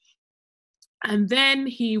people. And then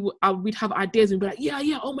we'd have ideas and be like,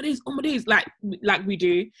 yeah, oh my days, like we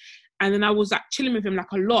do. And then I was like chilling with him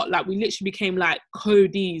like a lot. Like we literally became like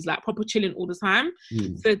codies, like proper chilling all the time.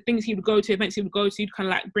 So things he would go to, events he would go to, he'd kind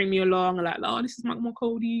of like bring me along and like, oh, this is my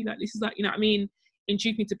Cody. Like this is like, you know what I mean?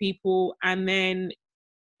 Introduce me to people. And then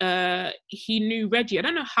he knew Reggie. I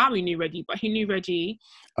don't know how he knew Reggie, but he knew Reggie.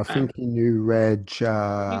 I think he knew Reg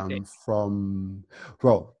from,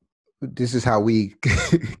 well, this is how we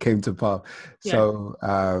came to par. So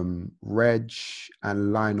Reg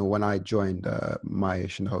and Lionel, when I joined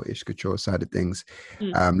Maish and the whole Ishkature side of things,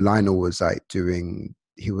 Lionel was like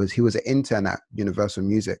he was an intern at Universal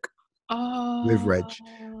Music with Reg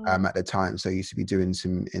at the time. So he used to be doing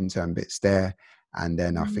some intern bits there. And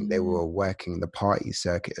then I think they were working the party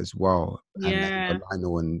circuit as well. And then Yeah.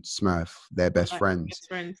 Lionel and Smurf, they're best Like friends. best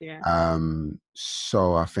friends, yeah.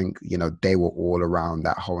 So I think, you know, they were all around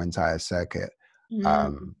that whole entire circuit.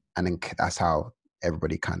 And then that's how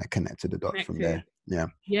everybody kind of connected the dots from Connected. there. Yeah.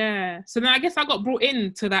 Yeah. So then I guess I got brought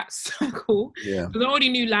into that circle. Yeah. Because I already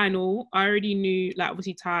knew Lionel. I already knew, like,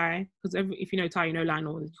 obviously Ty. Because if you know Ty, you know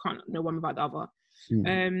Lionel. You can't know one without the other.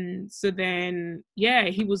 So then, yeah,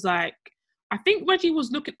 he was like, I think Reggie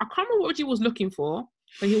was looking, I can't remember what Reggie was looking for,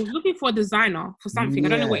 but he was looking for a designer for something. I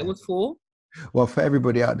don't know what it was for. Well, for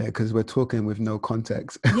everybody out there, because we're talking with no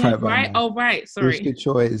context Yeah, right about right? now. Oh, right. Sorry. Ishka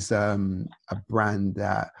Choi is a brand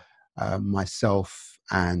that myself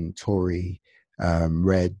and Tori,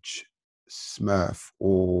 Reg, Smurf,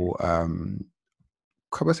 all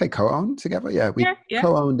could I say co-owned together? Yeah, we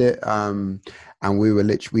co-owned it, and we were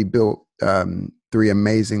literally built 3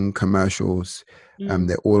 amazing commercials.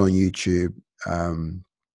 They're all on YouTube.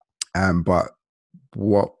 But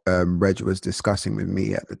what Reg was discussing with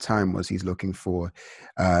me at the time was he's looking for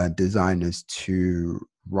designers to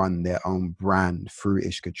run their own brand through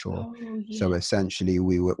Ishkature. So essentially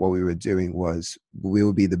what we were doing was we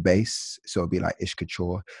would be the base, so it'd be like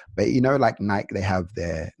Ishkature, but you know, like Nike, they have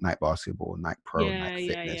their Nike basketball, Nike Pro, Nike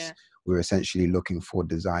Fitness. We were essentially looking for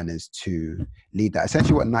designers to lead that.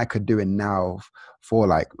 Essentially what Nike are doing now for,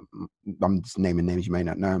 like, I'm just naming names you may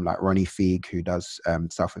not know him, like Ronnie Feig, who does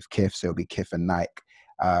stuff with Kith, so it'll be Kith and Nike.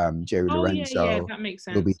 Jerry Lorenzo, that makes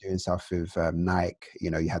sense. He'll be doing stuff with Nike. You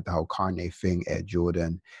know, you had the whole Kanye thing, Air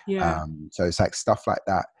Jordan. So it's like stuff like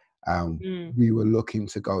that. We were looking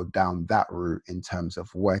to go down that route in terms of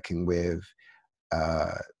working with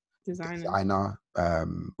designer,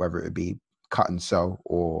 whether it be cut and sew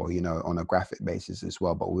or, you know, on a graphic basis as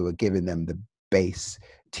well. But we were giving them the base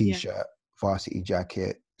t-shirt, varsity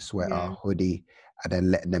jacket, sweater, hoodie, and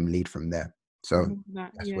then letting them lead from there. So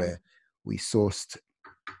that's where we sourced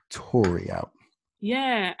Tori out.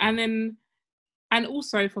 Yeah, and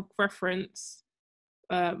also for preference,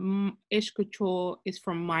 Ish Couture is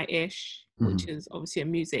from My Ish, which is obviously a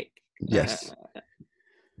music. I guess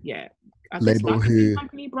label licensing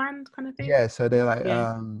company brand kind of thing. Yeah, so they're like,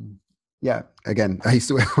 again, I used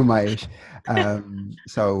to work on My Ish.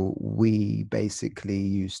 So we basically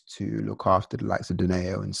used to look after the likes of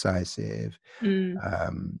Deneo, Incisive,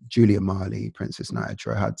 Julia Marley, Princess Naya,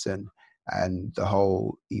 Troy Hudson. And the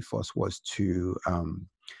whole ethos was to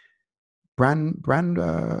brand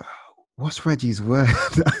what's Reggie's word?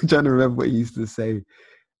 I'm trying to remember what he used to say.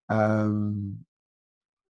 I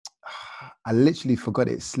literally forgot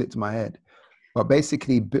it. Slipped my head. But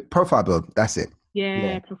basically, profile build. That's it.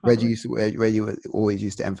 Reggie always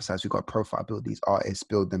used to emphasize, we've got to profile build these artists,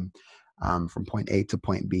 build them from point A to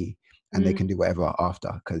point B, and they can do whatever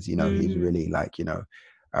after, because, you know, he's really, like, you know,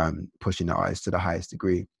 pushing the artists to the highest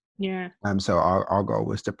degree. So our goal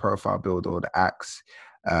was to profile build all the acts,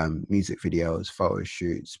 music videos, photo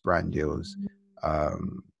shoots, brand deals,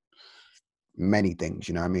 many things,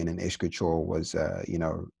 you know what I mean? And Ish Couture was, you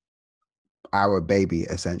know, our baby,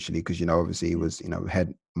 essentially, because, you know, obviously he was, you know,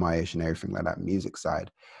 head My Ish and everything like that, music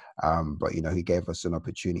side. But, you know, he gave us an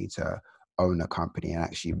opportunity to own a company and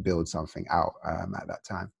actually build something out at that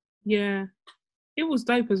time. Yeah. It was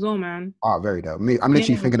dope as well, man. Oh, very dope. I'm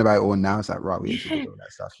literally thinking about it all now. It's like, right, we actually did all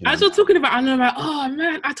that stuff. You know? As we're talking about, I'm like, oh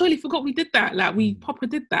man, I totally forgot we did that. Like, we proper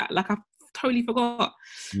did that. Like, I totally forgot.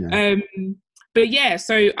 But yeah,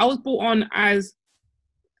 so I was brought on as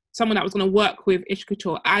someone that was going to work with Ish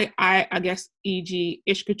Couture. I guess, e.g.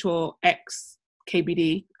 Ish Couture X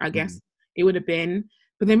KBD, I guess it would have been.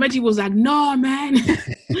 But then Reggie was like, no, man,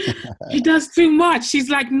 she does too much. She's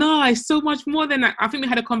like, no, it's so much more than that. I think we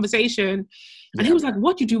had a conversation. And he was like,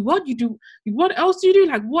 what you do? What else do you do?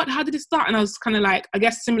 Like, what? How did it start? And I was kind of like, I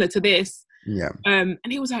guess similar to this. And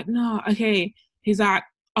he was like, no, okay. He's like,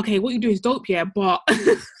 okay, what you do is dope, yeah, but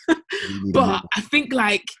but I think,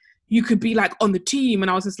 like, you could be, like, on the team.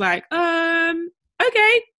 And I was just like,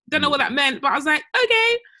 okay. Don't know what that meant, but I was like,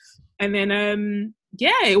 okay. And then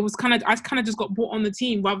it was I kind of just got brought on the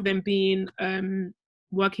team rather than being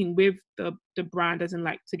working with the brand, as in,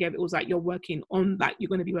 like, together. It was like, you're working on, like, you're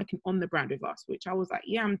going to be working on the brand with us, which I was like,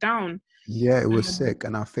 yeah, I'm down. Yeah, it was sick.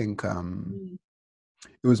 And I think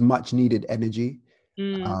it was much needed energy,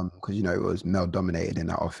 because, you know, it was male dominated in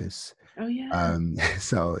that office.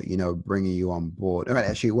 So, you know, bringing you on board,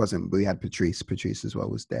 actually it wasn't, we had Patrice as well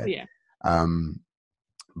was there.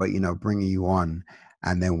 But, you know, bringing you on,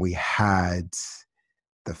 and then we had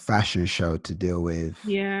the fashion show to deal with,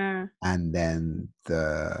 and then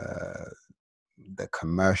the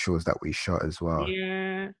commercials that we shot as well.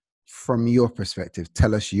 from your perspective,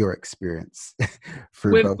 tell us your experience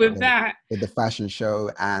through both with that. with the fashion show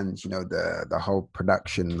and, you know, the whole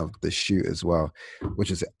production of the shoot as well,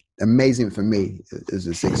 which is amazing for me as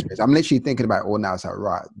this experience. I'm literally thinking about it all now. It's like,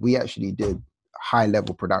 right, we actually did high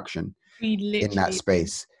level production We in that literally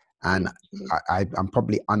space, and literally. I'm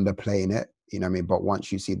probably underplaying it. You know what I mean? But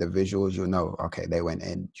once you see the visuals, you'll know, okay, they went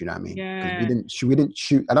in. Do you know what I mean? Because Yeah. we didn't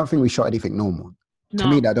shoot. I don't think we shot anything normal. To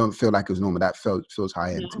me, No. that don't feel like it was normal. That feels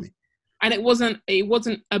high end to No. me. And it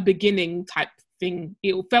wasn't a beginning type thing.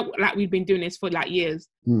 It felt like we've been doing this for like years.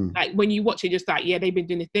 Like when you watch it, just like, yeah, they've been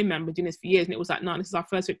doing this, they've been doing this for years. And it was like, no, this is our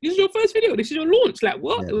first video. This is your first video. This is your launch. Like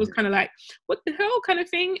what? Yeah. It was kind of like, what the hell kind of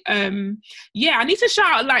thing. Yeah, I need to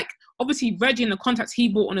shout out, like, obviously Reggie and the contacts he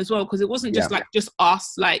brought on as well, because it wasn't just like just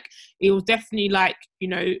us. Like it was definitely like, you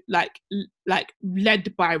know, like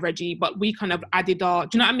led by Reggie, but we kind of added our,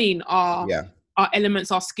 do you know what I mean? Our elements,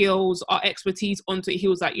 our skills, our expertise onto it. He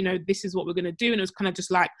was like, you know, this is what we're going to do. And it was kind of just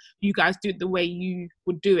like, you guys do it the way you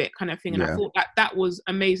would do it kind of thing. And I thought that was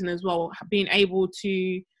amazing as well. Being able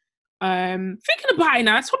to, thinking about it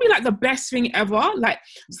now, it's probably like the best thing ever. Like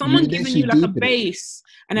someone giving you like a base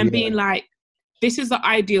and then being like, this is the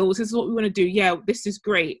ideal. This is what we want to do. Yeah, this is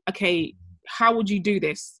great. Okay, how would you do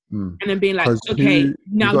this? And then being like, okay,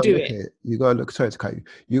 now do it. You got to look, sorry to cut you.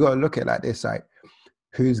 You got to look at it like this, like,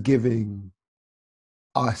 who's giving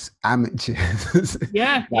us amateurs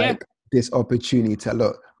this opportunity to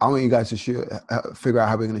look, I want you guys to figure out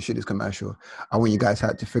how we're going to shoot this commercial. I want you guys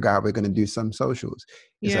to figure out how we're going to do some socials.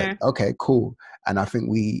 It's like, okay, cool. And I think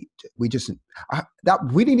we didn't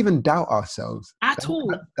even doubt ourselves at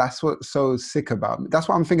all. That's what's so sick about me. That's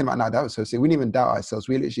what I'm thinking about now. That was so sick. We didn't even doubt ourselves.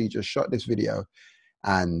 We literally just shot this video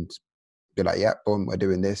and be like, yeah, boom, we're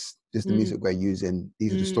doing this. This is the music we're using.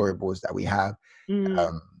 These are the storyboards that we have.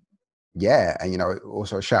 Yeah, and you know,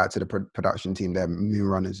 also shout out to the production team, they're Moon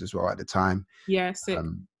Runners as well at the time. Yeah, sick.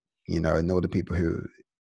 You know, and all the people who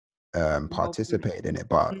participated in it.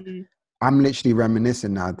 But I'm literally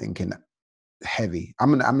reminiscing now, thinking heavy.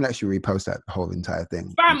 I'm gonna actually repost that whole entire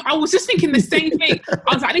thing. Fam, I was just thinking the same thing.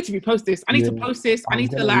 I was like, I need to repost this. I need to post this. I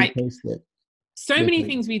need to like so many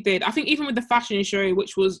things we did. I think even with the fashion show,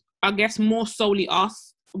 which was, I guess, more solely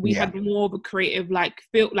us, we had more of a creative like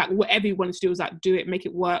feel, like whatever you wanted to do was like do it, make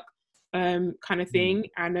it work. Kind of thing.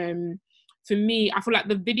 And for me, I feel like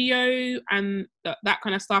the video and that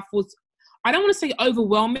kind of stuff was, I don't want to say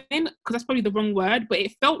overwhelming because that's probably the wrong word, but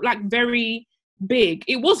it felt like very big.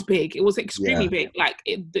 It was big. It was extremely big. Like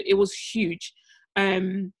it was huge.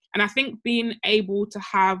 And I think being able to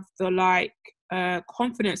have the like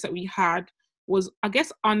confidence that we had was, I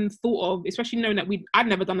guess, unthought of, especially knowing that I'd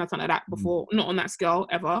never done nothing like that before, not on that scale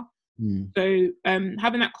ever. So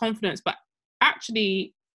having that confidence, but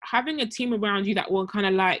actually having a team around you that were kind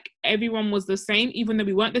of like, everyone was the same, even though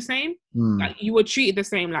we weren't the same. Like you were treated the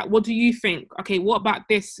same. Like, what do you think? Okay, what about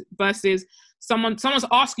this? Versus someone's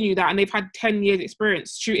asking you that and they've had 10 years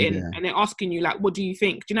experience shooting and they're asking you like, what do you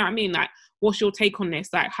think? Do you know what I mean? Like, what's your take on this?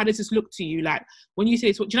 Like, how does this look to you? Like, when you say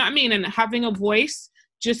this, do you know what I mean? And having a voice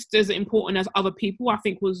just as important as other people, I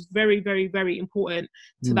think was very, very, very important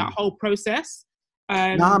to that whole process.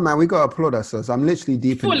 Nah, man, we got to applaud ourselves. I'm literally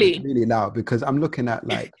deep in it really loud because I'm looking at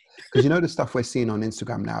like, because you know the stuff we're seeing on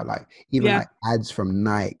Instagram now, like even like ads from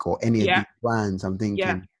Nike or any of these brands, I'm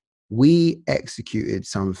thinking we executed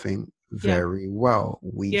something very well.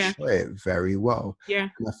 We shot it very well. And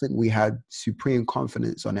I think we had supreme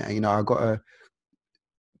confidence on it. And, you know, I got to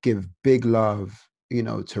give big love, you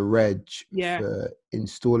know, to Reg for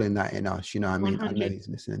installing that in us. You know what I mean? 100. I know he's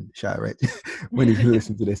listening. Shout out Reg when he's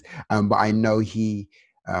listening to this. But I know he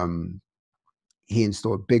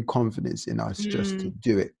installed big confidence in us just to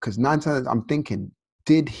do it. Because 9 times I'm thinking,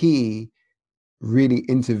 did he really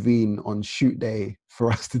intervene on shoot day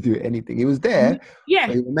for us to do anything? He was there.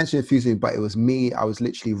 But he mentioned a few things, but it was me. I was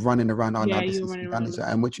literally running around.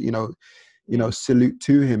 And which, you know, salute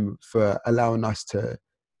to him for allowing us to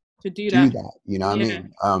do that, you know what I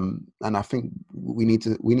mean? And I think we need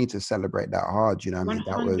to celebrate that hard, you know what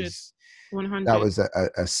I mean? 100. That was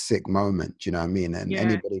a sick moment, you know what I mean? And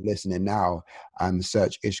anybody listening now,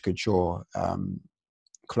 search Ish Couture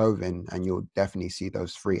clothing and you'll definitely see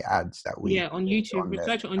those 3 ads that we on YouTube.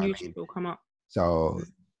 Search it on YouTube, it'll come up. So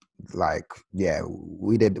like,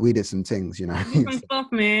 we did some things, you know. Some stuff,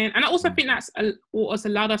 man. And I also think that's what has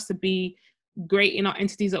allowed us to be great in our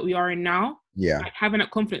entities that we are in now. Like having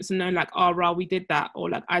that confidence and knowing like, oh, Ra, we did that, or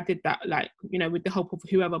like I did that, like, you know, with the help of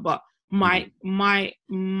whoever, but my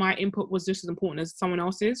input was just as important as someone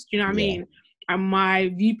else's. Do you know what I mean? And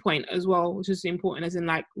my viewpoint as well was just as important, as in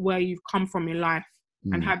like where you've come from in life.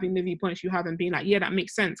 and having the viewpoints you have and being like, yeah, that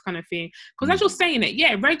makes sense kind of thing. Because as you're saying it,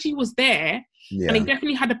 yeah, Reggie was there and he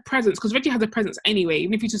definitely had a presence, because Reggie has a presence anyway,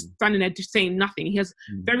 even if he's just standing there just saying nothing. He has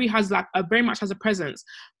very much has a presence.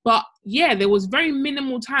 But yeah, there was very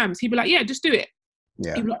minimal times he'd be like, yeah, just do it.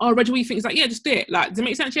 Yeah. He'd be like, oh, Reggie, what do you think? He's like, yeah, just do it. Like, does it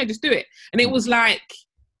make sense? Yeah, just do it. And it was like,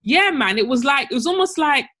 yeah, man, it was almost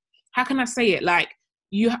like, how can I say it? Like,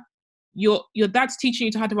 your dad's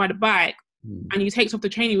teaching you how to ride a bike, and he takes off the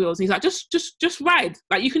training wheels and he's like, just ride,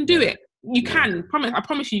 like, you can do it, you can, I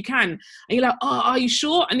promise you can. And you're like, oh, are you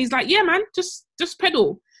sure? And he's like, yeah, man, just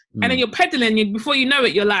pedal. And then you're pedaling, and before you know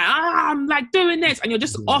it, you're like, I'm like doing this, and you're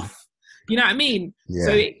just off, you know what I mean?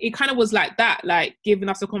 So it kind of was like that, like giving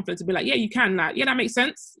us the confidence to be like, yeah, you can, like, yeah, that makes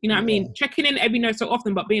sense, you know what I mean? Checking in every so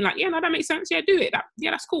often, but being like, yeah, no, that makes sense, yeah, do it,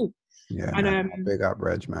 that's cool. Yeah, and big up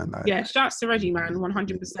Reg, man. Like, yeah, shouts to Reggie, man,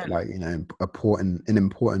 100%. Like, you know, an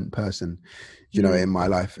important person, you know, in my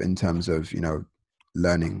life in terms of, you know,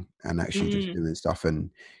 learning and actually just doing stuff. And,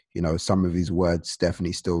 you know, some of his words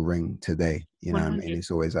definitely still ring today. You know 100. what I mean?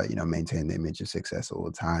 It's always like, you know, maintain the image of success at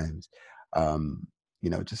all times. You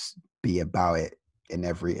know, just be about it in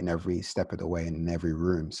every step of the way and in every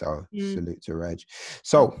room. So salute to Reg.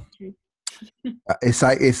 So it's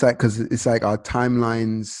like because it's like our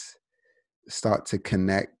timelines start to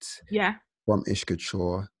connect from Ishka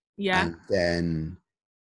Chore. And then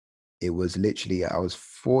it was literally, I was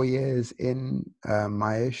 4 years in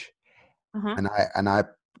Maish, and I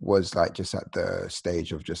was like just at the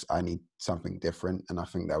stage of just, I need something different, and I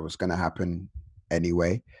think that was going to happen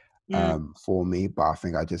anyway for me. But I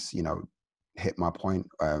think I just, you know, hit my point,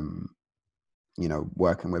 you know,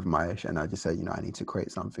 working with Maish, and I just said, you know, I need to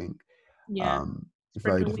create something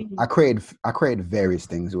very different. I created various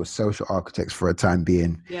things. It was social architects for a time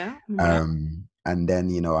being. And then,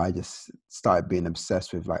 you know, I just started being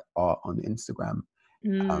obsessed with like art on Instagram.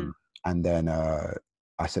 And then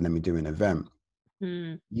I said, let me do an event.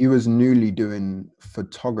 You was newly doing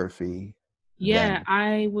photography. Yeah,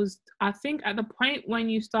 then. I think at the point when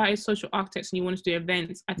you started social architects and you wanted to do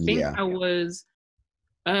events, I think I was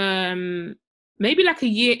maybe like a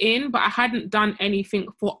year in, but I hadn't done anything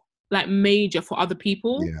for like major for other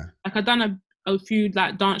people. Like I'd done a few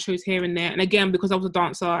like dance shows here and there, and again, because I was a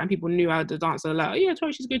dancer and people knew I was a dancer, like, oh yeah,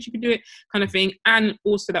 Tori, she's good, she can do it, kind of thing. And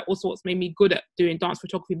also what's made me good at doing dance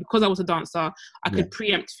photography, because I was a dancer, I could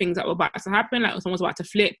preempt things that were about to happen. Like if someone was about to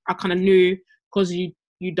flip, I kind of knew, because you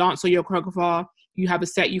dance or you're a choreographer, you have a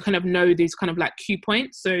set, you kind of know these kind of like cue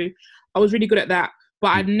points. So I was really good at that.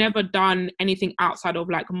 But I'd never done anything outside of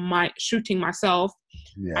like my shooting myself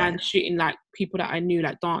and shooting like people that I knew,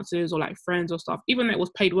 like dancers or like friends or stuff, even though it was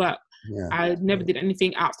paid work. I never did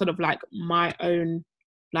anything outside of like my own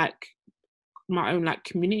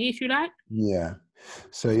community, if you like.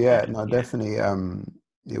 So definitely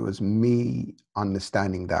it was me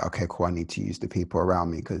understanding that, okay, cool, I need to use the people around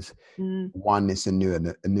me, because one, it's a new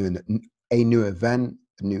event, a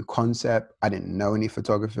new concept. I didn't know any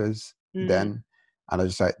photographers then. And I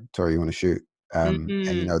was just like, Tori, you want to shoot? And,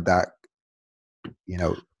 you know, that, you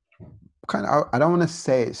know, kind of, I don't want to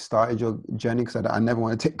say it started your journey, because I never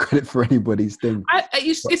want to take credit for anybody's thing.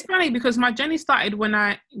 It's funny, because my journey started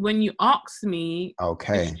when you asked me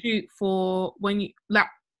to shoot for,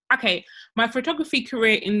 my photography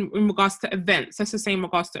career in regards to events. That's the same in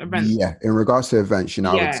regards to events. Yeah, in regards to events, you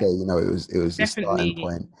know, I would say, you know, it was the starting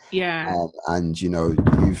point. And you know,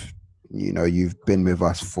 you've been with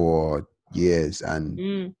us for years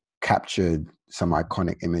and captured some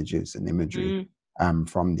iconic images and imagery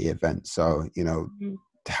from the event. So, you know,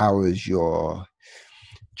 how is your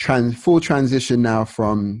full transition now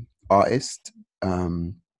from artist,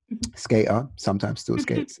 skater, sometimes still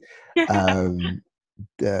skates,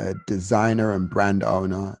 the designer and brand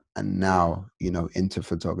owner, and now, you know, into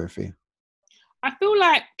photography? I feel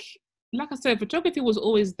like I said, photography was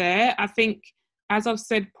always there. I think, as I've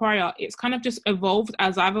said prior, it's kind of just evolved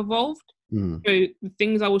as I've evolved. So the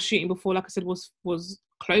things I was shooting before, like I said, was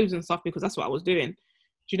clothes and stuff, because that's what I was doing. Do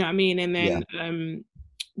you know what I mean? And then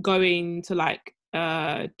going to like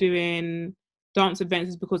doing dance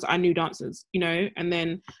events is because I knew dancers, you know. And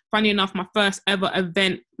then funny enough, my first ever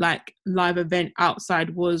event, like live event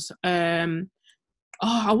outside, was I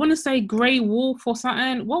want to say Grey Wolf or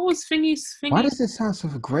something. What was Thingy's? Why does it sound so?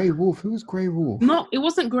 Grey Wolf? Who was Grey Wolf? No, it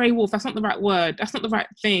wasn't Grey Wolf. That's not the right word. That's not the right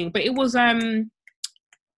thing. But it was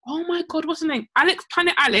oh my God, what's her name?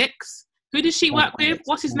 Planet Alex. Who did she work with?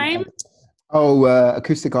 What's his name?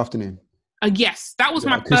 Acoustic Afternoon. Yes, that was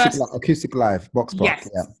my first. Acoustic Live, Box Park.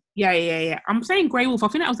 Yeah. I'm saying Grey Wolf. I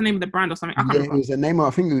think that was the name of the brand or something. I can't remember. It was the name of, I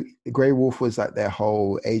think Grey Wolf was like their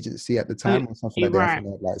whole agency at the time or something like that.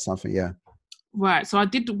 Like something, Right. So I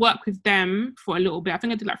did work with them for a little bit. I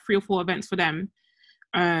think I did like 3 or 4 events for them.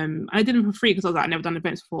 I did them for free because I was like, I've never done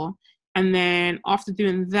events before. And then after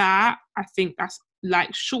doing that, I think that's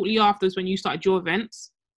like shortly after is when you started your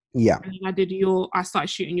events. Yeah. And I started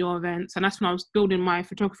shooting your events. And that's when I was building my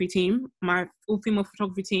photography team, my all-female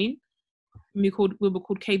photography team. We were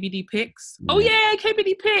called KBD Pics. Yeah. Oh yeah,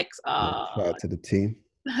 KBD Pics. Shout out to the team.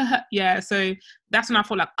 Yeah, so that's when I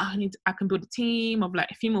thought like I can build a team of like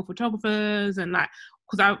female photographers, and like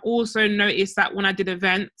because I've also noticed that when I did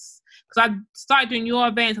events, because I started doing your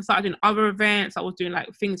events, I started doing other events, I was doing like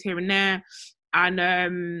things here and there, and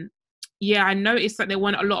I noticed that there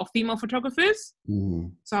weren't a lot of female photographers.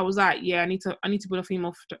 So I was like, I need to build a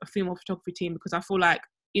female photography team, because I feel like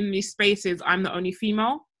in these spaces I'm the only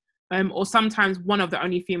female, or sometimes one of the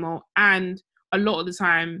only female, and a lot of the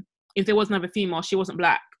time, if there was another female, she wasn't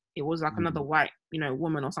black. It was like another white,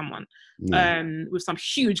 woman or someone, with some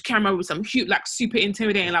huge camera, with some huge, like super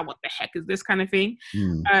intimidating, like what the heck is this kind of thing?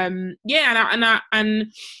 It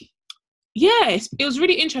was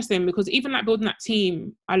really interesting, because even like building that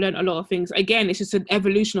team, I learned a lot of things. Again, it's just an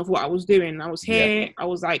evolution of what I was doing. I was here, I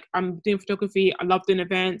was like, I'm doing photography. I love doing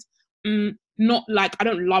events. Not like I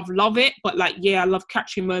don't love it, but like I love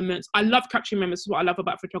capturing moments. I love capturing moments. Is what I love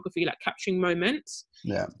about photography, like capturing moments.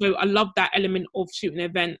 So I love that element of shooting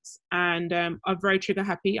events, and I'm very trigger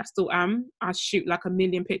happy. I still am. I shoot like 1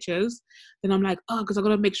 million pictures, then I'm like, because I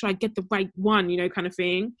gotta make sure I get the right one, kind of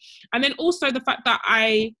thing. And then also the fact that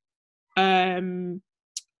I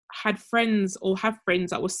have friends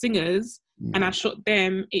that were singers, and I shot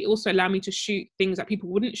them. It also allowed me to shoot things that people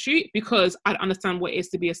wouldn't shoot, because I understand what it is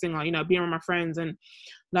to be a singer, being around my friends. And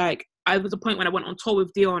like, I was a point when I went on tour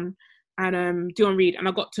with Dion and Dion Reed, and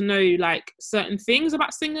I got to know like certain things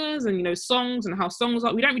about singers and, songs and how songs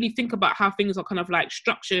are. We don't really think about how things are kind of like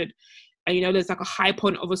structured. And, there's like a high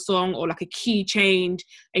point of a song, or like a key change.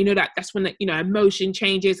 And that's when the, emotion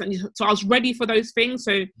changes. And so I was ready for those things.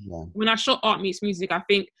 So when I shot Art Meets Music, I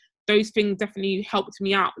think those things definitely helped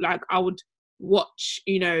me out. Like I would watch,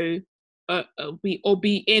 be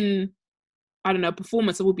in, I don't know,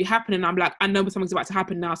 performance that will be happening. I'm like, I know something's about to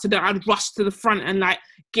happen now. So then I'd rush to the front and like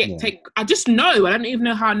I just know. I don't even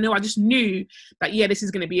know how I know. I just knew that, this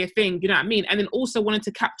is going to be a thing. You know what I mean? And then also wanted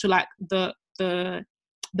to capture like the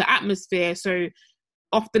atmosphere. So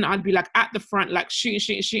often I'd be like at the front, like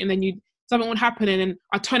shooting, and then something would happen, and then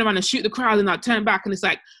I'd turn around and shoot the crowd, and I'd turn back, and it's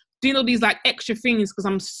like doing all these like extra things, because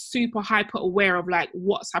I'm super hyper aware of like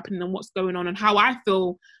what's happening and what's going on, and how I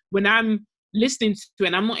feel when I'm listening to it,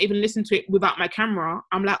 and I'm not even listening to it without my camera.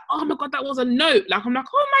 I'm like, oh my God, that was a note. Like, I'm like,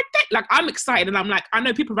 oh my day. Like, I'm excited, and I'm like, I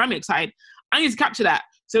know people around me excited. I need to capture that.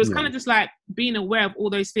 So it's kind of just like being aware of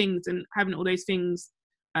all those things, and having all those things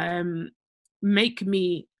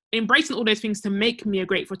embracing all those things to make me a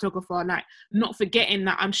great photographer, like not forgetting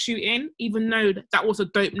that I'm shooting, even though that was a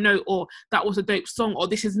dope note, or that was a dope song, or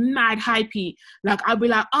this is mad hypey. Like I'd be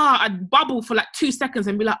like, I'd bubble for like 2 seconds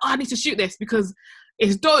and be like, I need to shoot this because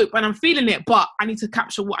it's dope and I'm feeling it, but I need to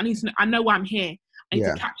capture what I need to know. I know why I'm here. I need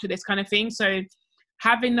to capture this kind of thing. So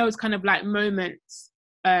having those kind of like moments,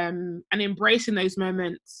 and embracing those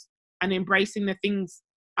moments, and embracing the things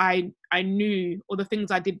I knew, or the things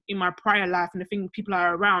I did in my prior life, and the things people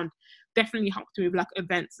are around, definitely helped me with like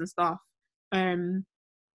events and stuff.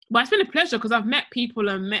 But it's been a pleasure, because I've met people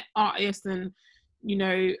and met artists, and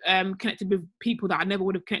connected with people that I never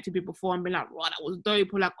would have connected with before, and been like, wow, that was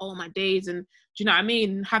dope, or like, oh my days. And do you know what I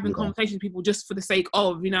mean? Having conversations with people just for the sake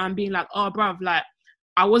of, and being like, oh bruv, like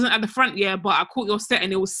I wasn't at the front, but I caught your set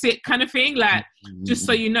and it was sick, kind of thing. Like, just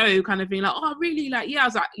so you know, kind of being like, oh really? Like, I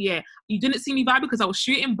was like, you didn't see me vibe because I was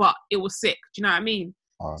shooting, but it was sick. Do you know what I mean?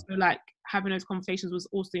 So like having those conversations was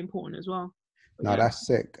also important as well. But, that's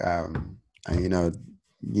sick. And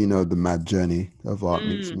the mad journey of Art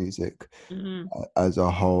Meets Music as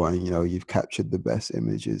a whole, and you've captured the best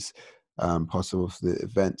images possible for the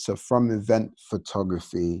event. So from event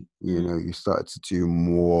photography, you started to do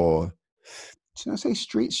more, should I say,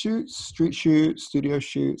 street shoots, studio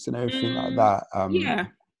shoots, and everything like that.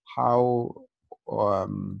 How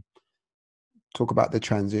talk about the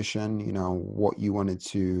transition, what you wanted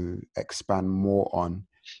to expand more on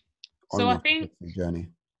so I think journey.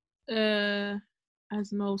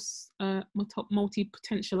 As most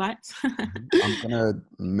multi-potentialites. I'm gonna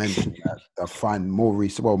mention that. I find more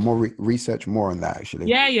research more on that actually.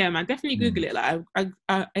 Yeah, man, definitely Google it. Like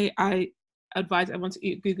I advise everyone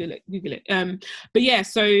to Google it. But yeah,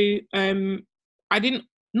 so I didn't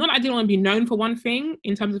want to be known for one thing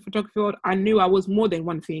in terms of photography world. I knew I was more than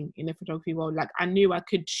one thing in the photography world. Like I knew I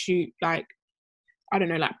could shoot like I don't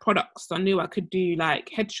know, like products. I knew I could do like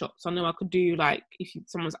headshots. I knew I could do like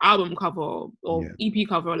someone's album cover or EP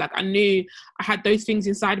cover. Like I knew I had those things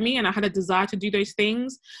inside me, and I had a desire to do those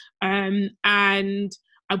things. And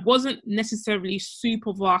I wasn't necessarily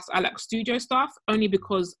super vast at like studio stuff, only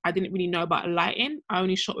because I didn't really know about lighting. I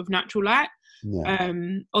only shot with natural light. Yeah.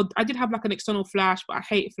 Or I did have like an external flash, but I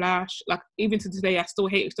hate flash. Like even to today, I still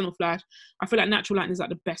hate external flash. I feel like natural lighting is like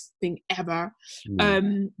the best thing ever.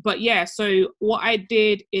 But yeah, so what I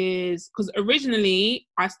did is, because originally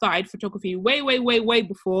I started photography way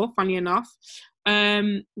before, funny enough,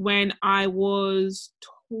 when I was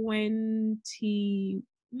 20,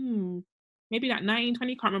 maybe like 19,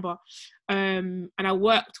 20, can't remember. And I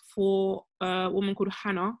worked for a woman called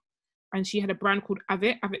Hannah, and she had a brand called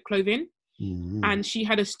Avit Clothing. And she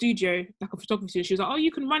had a studio, like a photography studio. She was like, oh,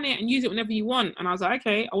 you can run it and use it whenever you want. And I was like,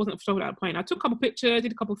 okay. I wasn't a photographer at that point. I took a couple pictures,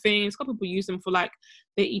 did a couple things. A couple people used them for like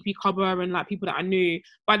their EP cover and like people that I knew.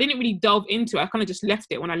 But I didn't really delve into it. I kind of just left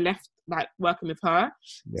it when I left like working with her.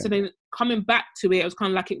 So then coming back to it, it was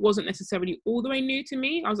kind of like it wasn't necessarily all the way new to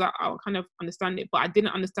me. I was like, I'll kind of understand it. But I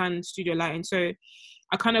didn't understand studio lighting. So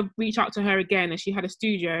I kind of reached out to her again, and she had a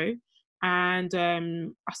studio. And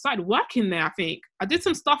I started working there. I think I did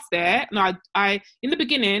some stuff there. No, I in the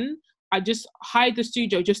beginning, I just hired the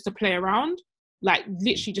studio just to play around, like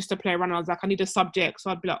literally just to play around. I was like, I need a subject,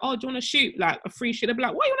 so I'd be like, oh, do you want to shoot like a free shoot? They'd be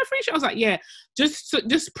like, what, you want a free shoot? I was like, yeah.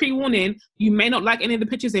 Just pre-warning, you may not like any of the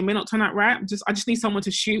pictures. They may not turn out right. I just need someone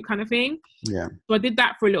to shoot, kind of thing. Yeah. So I did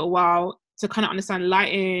that for a little while to kind of understand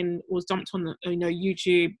lighting. Was dumped on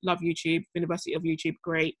YouTube. Love YouTube. University of YouTube,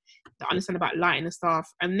 great. To understand about lighting and stuff.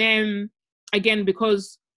 And then again,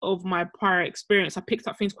 because of my prior experience, I picked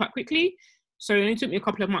up things quite quickly. So it only took me a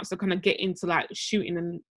couple of months to kind of get into like shooting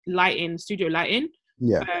and lighting, studio lighting.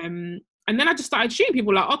 Yeah. And then I just started shooting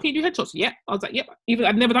people like, oh, can you do headshots? Yep. I was like, yep. Even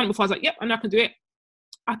I'd never done it before. I was like, yep, I know I can do it.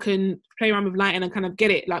 I can play around with lighting and kind of get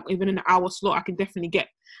it. Like even in an hour slot, I can definitely get,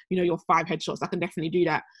 your 5 headshots. I can definitely do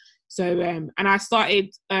that. So, and I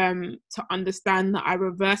started to understand that I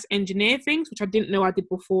reverse engineer things, which I didn't know I did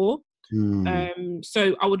before.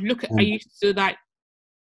 So I would look at, I used to like,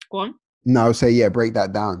 go on. No, so yeah, break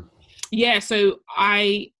that down. Yeah, so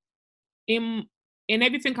in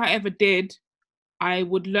everything I ever did, I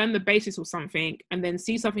would learn the basis of something and then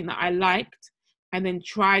see something that I liked and then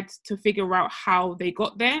tried to figure out how they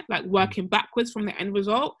got there, like working backwards from the end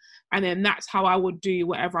result. And then that's how I would do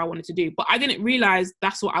whatever I wanted to do. But I didn't realize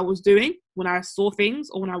that's what I was doing when I saw things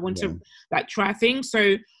or when I wanted to like try things.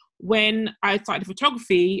 So when I started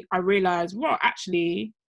photography, I realized, well,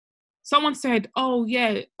 actually, someone said, oh,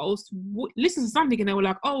 yeah, I was listening to something and they were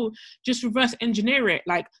like, oh, just reverse engineer it.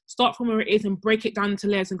 Like, start from where it is and break it down into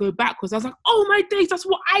layers and go backwards. I was like, oh, my days, that's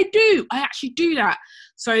what I do. I actually do that.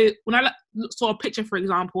 So when I saw a picture, for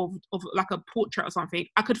example, of like a portrait or something,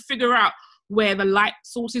 I could figure out where the light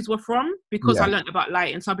sources were from because I learned about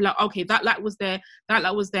light. And so I'd be like, okay, that light was there, that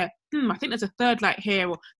light was there. I think there's a third light here,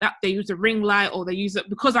 or that they use a ring light, or they use it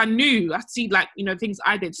because I knew, I see like, things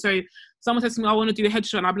I did. So someone says to me, I want to do a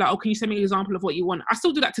headshot, and I'll be like, oh, can you send me an example of what you want? I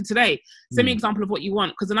still do that to today. Send me an example of what you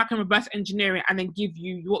want, because then I can reverse engineer it and then give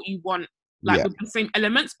you what you want, like with the same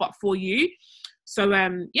elements, but for you. So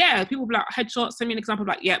people be like, headshots, send me an example of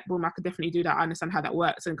like, yeah, boom, I could definitely do that. I understand how that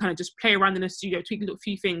works, and kind of just play around in the studio, tweak a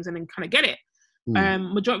few things, and then kind of get it.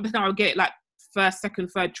 Majority of the time I'll get it like first, second,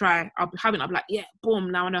 third try. I'll be like, yeah,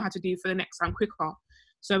 boom, now I know how to do for the next time quicker.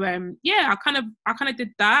 So I kind of did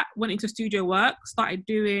that, went into studio work, started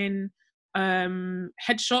doing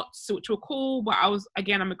headshots, which were cool, but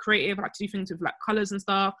I'm a creative. I like to do things with like colors and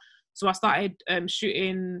stuff. So I started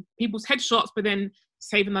shooting people's headshots, but then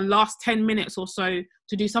saving the last 10 minutes or so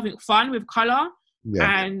to do something fun with color.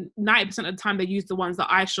 And 90% of the time they use the ones that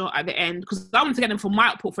I shot at the end, because I wanted to get them for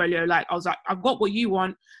my portfolio. Like I was like, I've got what you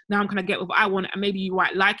want, now I'm gonna get what I want, and maybe you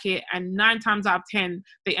might like it. And 9 times out of 10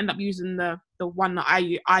 they end up using the one that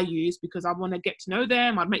I use, because I want to get to know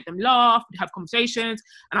them. I'd make them laugh, we'd have conversations,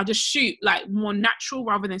 and I'll just shoot like more natural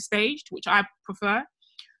rather than staged, which I prefer.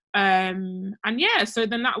 So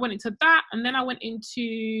then that went into that, and then I went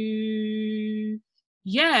into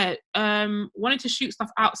wanted to shoot stuff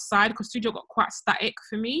outside because studio got quite static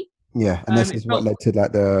for me. And this is what led to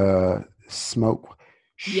like the smoke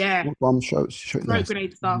bomb shots, smoke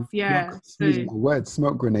grenade stuff.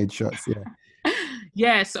 Smoke grenade shots.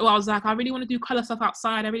 So I was like, I really want to do color stuff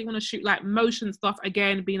outside. I really want to shoot like motion stuff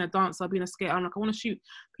again, being a dancer, being a skater. I'm like, I want to shoot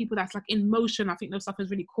people that's like in motion. I think those stuff is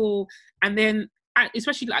really cool. And then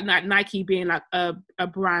especially like Nike being like a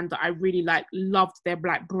brand that I really like, loved their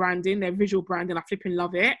like branding, their visual branding. I flipping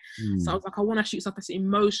love it. So I was like, I want to shoot stuff that's in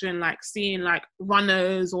motion, like seeing like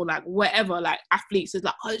runners or like whatever, like athletes is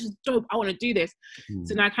like, oh, this is dope, I want to do this.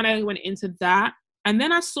 So then I kind of went into that. And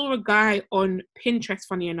then I saw a guy on Pinterest,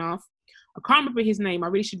 funny enough. I can't remember his name. I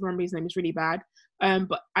really should remember his name. It's really bad.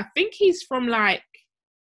 But I think he's from like,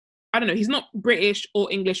 I don't know, he's not British or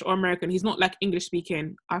English or American. He's not like English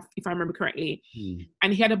speaking, if I remember correctly.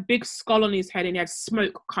 And he had a big skull on his head and he had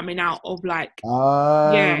smoke coming out of like,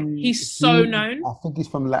 he's so known. I think he's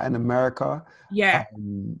from Latin America. Yeah.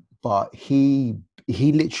 But he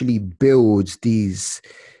literally builds these,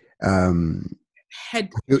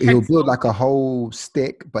 he'll build like a whole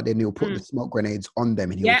stick, but then he'll put the smoke grenades on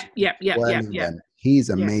them. And he's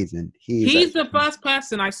amazing. He's the first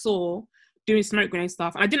person I saw doing smoke grenade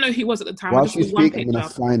stuff. I didn't know who he was at the time. While you speak, I'm gonna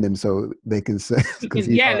find him so they can search.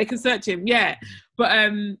 They can search him. Yeah,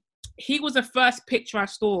 but he was the first picture I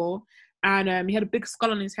saw, and he had a big skull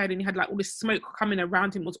on his head, and he had like all this smoke coming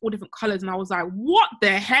around him. It was all different colors, and I was like, "What the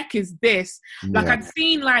heck is this?" Like I'd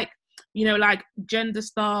seen like, you know, like gender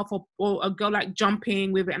stuff or a girl like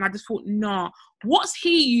jumping with it, and I just thought, nah, what's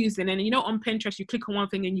he using? And you know, on Pinterest you click on one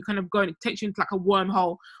thing and you kind of go and it takes you into like a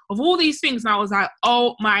wormhole of all these things, and I was like,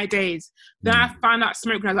 oh my days. Then I found out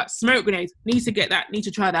smoke grenades, like smoke grenades, need to get that, need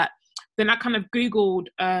to try that. Then I kind of googled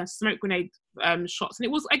smoke grenade shots, and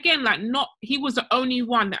it was again like, not, he was the only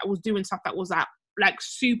one that was doing stuff that was like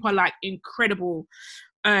super like incredible.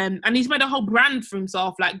 And he's made a whole brand for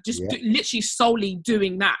himself, like just literally solely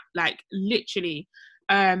doing that, like literally.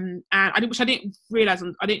 And I didn't realize,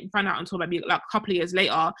 I didn't find out until maybe like a couple of years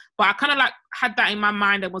later. But I kind of like had that in my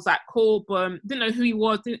mind and was like, cool, but didn't know who he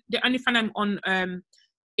was. They only found him on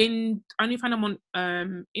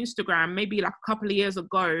Instagram maybe like a couple of years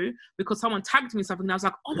ago because someone tagged me something, and I was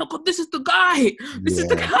like, oh my god, this is the guy, is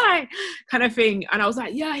the guy, kind of thing. And I was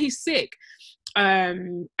like, yeah, he's sick.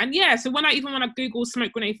 And yeah, so when I Google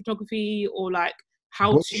smoke grenade photography or like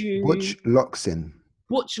how to Butch Loxin,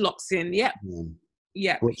 yep.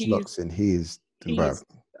 Yeah, Butch Loxin, he's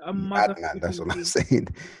a madman. That's what I'm saying.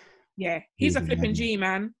 Yeah, he's a flipping G,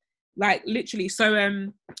 man. Like literally. So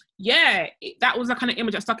that was the kind of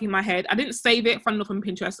image that stuck in my head. I didn't save it, fun enough, on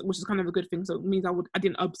Pinterest, which is kind of a good thing. So it means I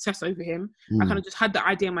didn't obsess over him. I kind of just had the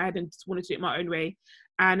idea in my head and just wanted to do it my own way.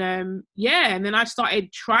 And and then I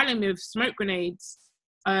started trialing with smoke grenades,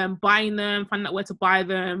 buying them, finding out where to buy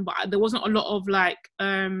them. But there wasn't a lot of like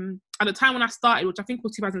at the time when I started, which I think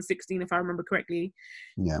was 2016 if I remember correctly.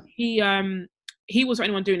 Yeah. He was the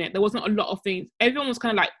only one doing it. There wasn't a lot of things. Everyone was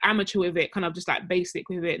kind of like amateur with it, kind of just like basic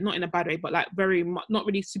with it, not in a bad way, but like very not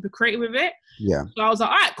really super creative with it. Yeah. So I was like,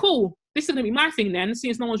 all right, cool. This is gonna be my thing then.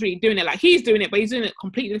 Since no one's really doing it, like he's doing it, but he's doing it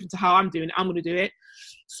completely different to how I'm doing it. I'm gonna do it.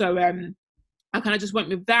 So I kind of just went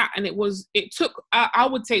with that, and it took I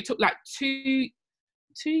would say it took like 2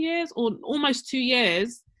 years or almost 2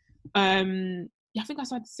 years. I think I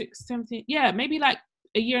started 6, 17. Yeah, maybe like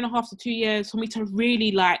a year and a half to 2 years for me to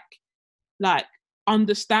really like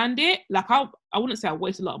understand it. Like I wouldn't say I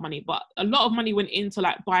wasted a lot of money, but a lot of money went into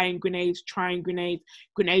like buying grenades, trying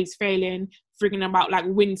grenades failing, figuring about like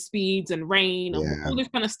wind speeds and rain and all this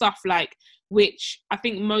kind of stuff, like, which I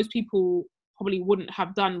think most people probably wouldn't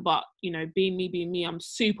have done. But you know, being me, I'm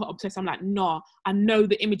super obsessed. I'm like, nah, I know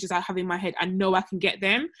the images I have in my head, I know I can get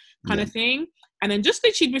them, kind of thing. And then just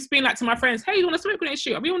literally just being like to my friends, hey, you want to smoke grenade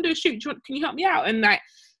shoot? We want to do a shoot, can you help me out? And like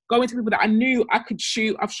going to people that I knew I could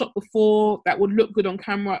shoot, I've shot before, that would look good on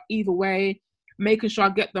camera either way, making sure I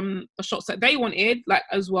get them the shots that they wanted, like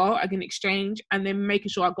as well, I can exchange, and then making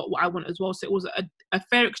sure I got what I want as well. So it was a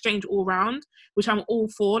fair exchange all round, which I'm all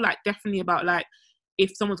for. Like definitely about like,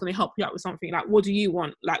 if someone's going to help you out with something, like what do you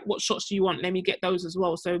want? Like what shots do you want? Let me get those as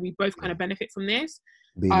well. So we both kind of benefit from this.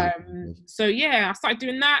 So yeah, I started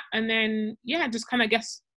doing that, and then just kind of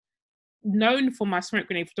guess known for my smoke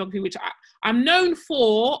grenade photography, which I'm known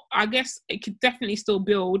for. I guess it could definitely still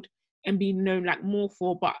build and be known like more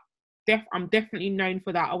for, but I'm definitely known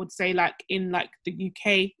for that. I would say like in like the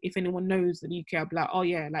UK, if anyone knows the UK, I'll be like, oh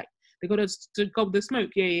yeah, like they got to go with the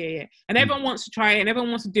smoke, yeah. And everyone wants to try it, and everyone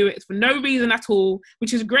wants to do it for no reason at all,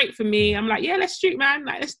 which is great for me. I'm like, yeah, let's shoot, man,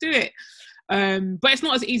 like let's do it. But it's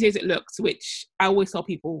not as easy as it looks, which I always tell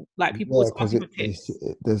people. Like people always ask me for tips.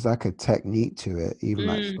 There's like a technique to it. Even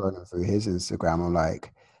like scrolling through his Instagram, I'm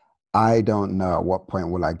like, I don't know at what point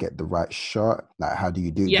will I get the right shot. Like, how do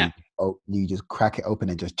you do it? You just crack it open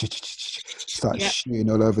and just start shooting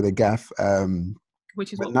all over the gaff.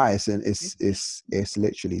 Which is nice, and it's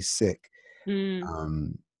literally sick.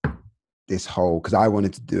 this whole, because I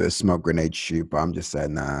wanted to do a smoke grenade shoot, but I'm just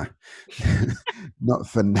saying, nah, not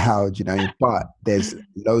for now, do you know? But there's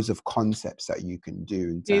loads of concepts that you can do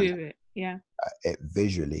in terms of it. Yeah. it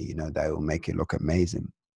visually, you know, that will make it look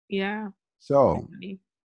amazing. Yeah. So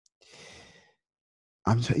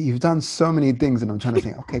Definitely. you've done so many things, and I'm trying to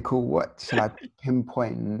think, okay, cool, what shall I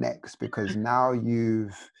pinpoint next? Because now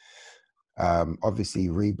you've obviously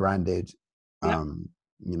rebranded, Yep.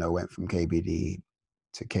 you know, went from KBD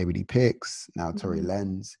to KBD Picks, now Tori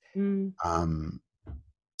Lens.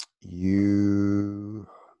 You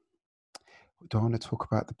don't want to talk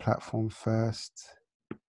about the platform first.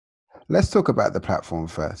 Let's talk about the platform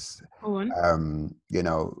first. Go on. You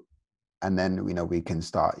know, and then, you know, we can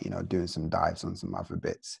start, you know, doing some dives on some other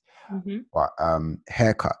bits. But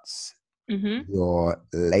haircuts, your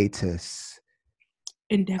latest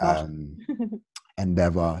endeavor,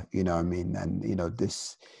 you know what I mean? And, you know,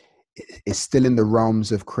 this is still in the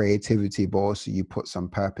realms of creativity, but also you put some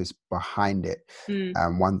purpose behind it.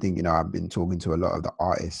 And one thing, you know, I've been talking to a lot of the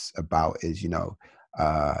artists about is, you know,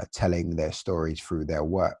 telling their stories through their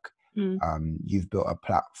work. You've built a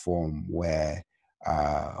platform where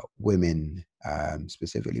women,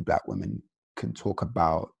 specifically Black women, can talk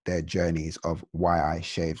about their journeys of why I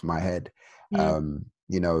shaved my head.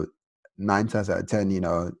 You know, 9 times out of 10, you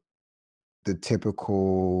know, the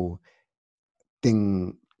typical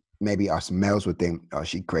thing, maybe us males would think, oh,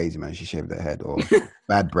 she crazy, man, she shaved her head, or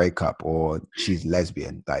bad breakup, or she's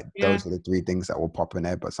lesbian. Like those are the 3 things that will pop in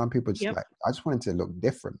there. But some people just like, I just wanted to look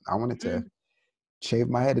different. I wanted to shave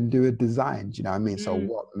my head and do a design. Do you know what I mean? So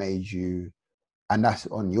what made you, and that's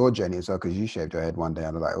on your journey as well, because you shaved your head one day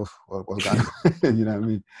and I was like, oh, what's going on? You know what I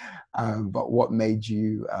mean? But what made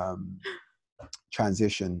you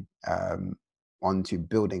transition onto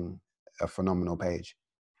building a phenomenal page?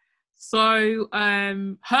 So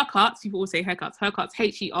haircuts, people will say haircuts,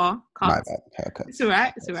 H-E-R, cuts. My bad, haircuts. It's all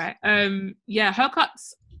right. Yeah,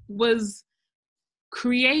 haircuts was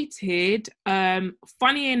created,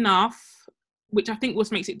 funny enough, which I think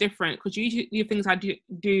what makes it different, because usually the things I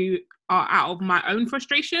do are out of my own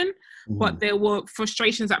frustration, but there were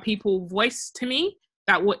frustrations that people voiced to me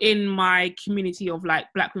that were in my community of like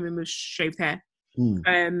Black women with shaved hair.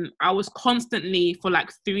 I was constantly for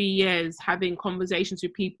like 3 years having conversations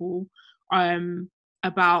with people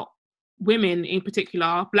about women in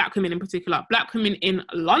particular, Black women in particular, Black women in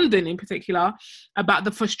London in particular, about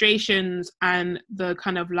the frustrations and the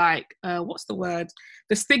kind of like, what's the word?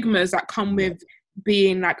 The stigmas that come with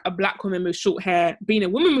being like a Black woman with short hair, being a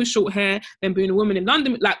woman with short hair, then being a woman in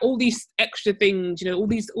London, like all these extra things, you know,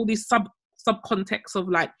 all these sub contexts of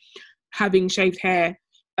like having shaved hair.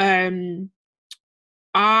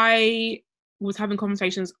 I was having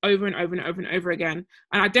conversations over and over and over and over again.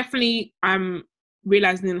 And I definitely am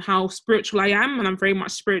realizing how spiritual I am. And I'm very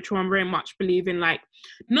much spiritual. I'm very much believe in like,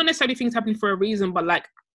 not necessarily things happen for a reason, but like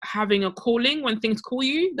having a calling when things call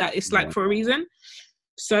you, that it's like for a reason.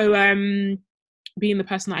 So being the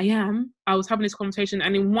person that I am, I was having this conversation.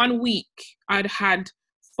 And in 1 week, I'd had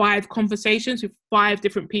 5 conversations with 5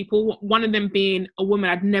 different people. One of them being a woman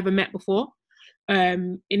I'd never met before.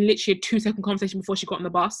 In literally a 2-second conversation before she got on the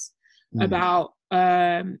bus about,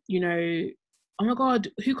 you know, oh my God,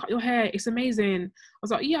 who cut your hair? It's amazing. I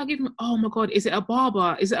was like, yeah, I'll give him, oh my God, is it a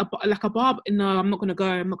barber? Is it like a barber? No, I'm not going to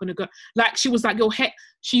go. Like, she was like, your hair,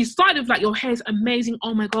 she started with like, your hair's amazing.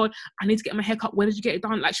 Oh my God, I need to get my hair cut. Where did you get it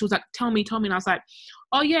done? Like, she was like, tell me. And I was like,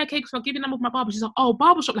 oh yeah, okay, so I'll give you a number of my barber. She's like, oh,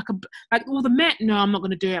 barbershop, like all the men. No, I'm not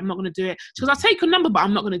going to do it. She goes, I'll take your number, but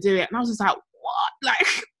I'm not going to do it. And I was just like, what?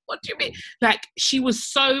 Like, what do you mean? Like, she was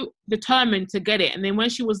so determined to get it. And then when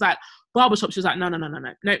she was like, barbershop, she was like, no,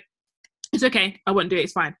 it's okay, I won't do it,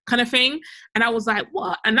 it's fine, kind of thing. And I was like,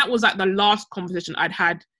 what? And that was like the last conversation I'd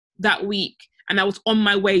had that week. And I was on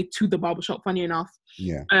my way to the barbershop, funny enough.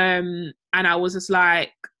 Yeah. And I was just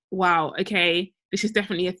like, wow, okay, this is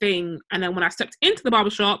definitely a thing. And then when I stepped into the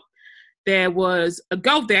barbershop, there was a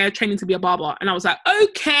girl there training to be a barber. And I was like,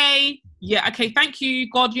 okay, yeah, okay, thank you,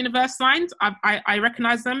 God, universe signs. I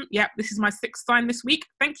recognize them. Yeah, this is my 6th sign this week.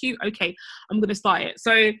 Thank you. Okay, I'm going to start it.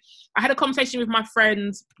 So I had a conversation with my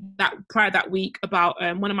friends that week about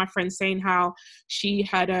one of my friends saying how she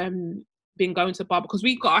had been going to barber, because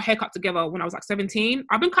we got our hair cut together when I was like 17.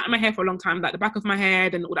 I've been cutting my hair for a long time, like the back of my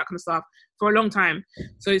head and all that kind of stuff for a long time.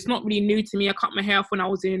 So it's not really new to me. I cut my hair off when I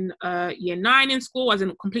was in year 9 in school. I was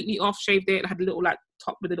completely off, shaved it. I had a little like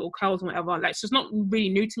top with the little curls and whatever. Like, it's just not really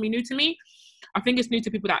new to me. I think it's new to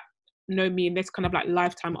people that know me in this kind of like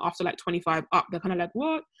lifetime after like 25 up. They're kind of like,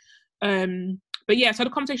 what? But yeah, so I had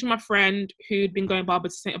a conversation with my friend who'd been going barber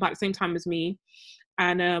about the same time as me.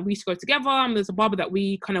 And we used to go together. And there's a barber that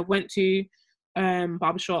we kind of went to.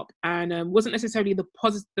 barbershop, and wasn't necessarily the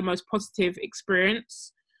most positive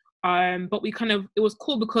experience. But it was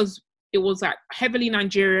cool because it was like heavily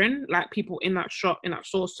Nigerian, like people in that shop, in that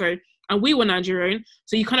store. So, and we were Nigerian,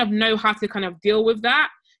 so you kind of know how to kind of deal with that.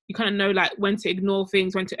 You kind of know like when to ignore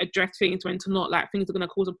things, when to address things, when to not, like things are going to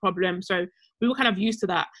cause a problem. So we were kind of used to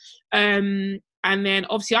that. And then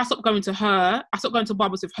obviously I stopped going to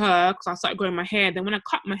barbers with her because I started growing my hair. Then when I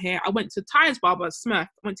cut my hair, I went to Ty's barber, Smurf. I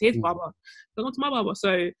went to his barber. So I went to my barber.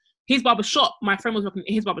 So his barber shop, my friend was working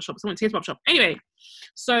in his barber shop. So I went to his barber shop. Anyway,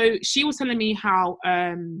 so she was telling me how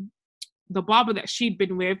the barber that she'd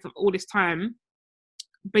been with all this time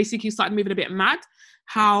basically started moving a bit mad,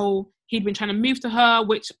 how he'd been trying to move to her,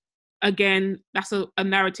 which again, that's a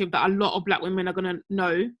narrative that a lot of black women are going to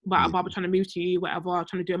know about a barber trying to move to you, whatever,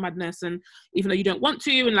 trying to do a madness, and even though you don't want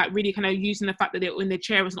to, and like really kind of using the fact that they're in their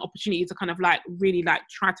chair as an opportunity to kind of like really like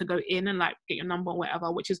try to go in and like get your number or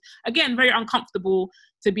whatever, which is again very uncomfortable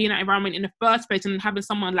to be in that environment in the first place, and having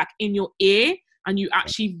someone like in your ear and you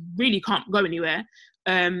actually really can't go anywhere,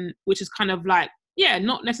 which is kind of like, yeah,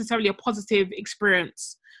 not necessarily a positive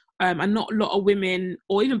experience, and not a lot of women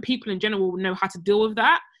or even people in general know how to deal with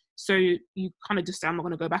that. So you kind of just say, I'm not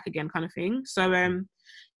going to go back again kind of thing. So,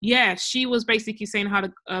 yeah, she was basically saying how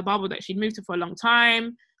the barber that she'd moved to for a long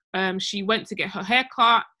time, she went to get her hair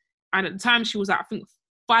cut. And at the time she was, I think,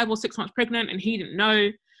 5 or 6 months pregnant, and he didn't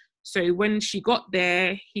know. So when she got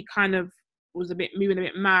there, he kind of was moving a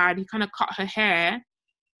bit mad. He kind of cut her hair.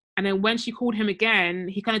 And then when she called him again,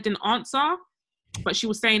 he kind of didn't answer. But she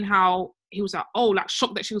was saying how he was like, oh, like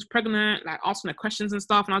shocked that she was pregnant, like asking her questions and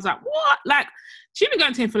stuff. And I was like, what? Like, she'd been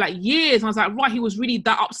going to him for like years. And I was like, right, he was really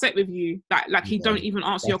that upset with you. Like he don't even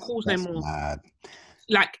answer your calls no more. Mad.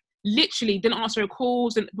 Like, literally didn't answer her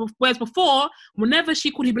calls. And whereas before, whenever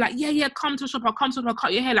she called, he'd be like, yeah, come to the shop, I'll come to the shop, I'll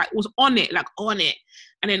cut your hair. Like, was on it.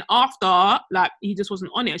 And then after, like, he just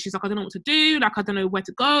wasn't on it. And she's like, I don't know what to do. Like, I don't know where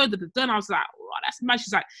to go. And I was like, oh, that's mad.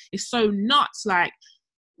 She's like, it's so nuts. Like,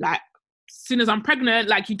 as soon as I'm pregnant,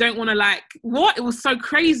 like, you don't want to, like, what? It was so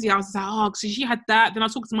crazy. I was like, oh, so she had that. Then I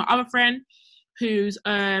was talking to my other friend who's,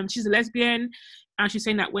 she's a lesbian, and she's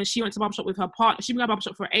saying that when she went to barbershop with her partner, she'd been at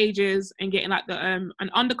barbershop for ages and getting, like, an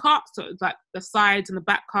undercut, so it's like the sides and the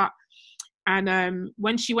back cut. And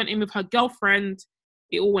when she went in with her girlfriend,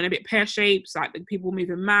 it all went a bit pear-shaped, like the people were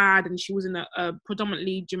moving mad, and she was in a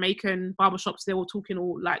predominantly Jamaican barbershops. They were talking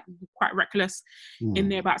all like quite reckless in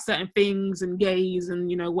there about certain things and gays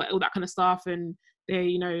and, you know, all that kind of stuff, and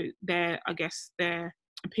their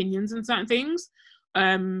opinions and certain things,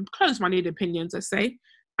 close-minded opinions, let's say.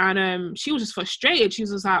 And she was just frustrated. She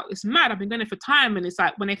was just like, it's mad, I've been going there for time. And it's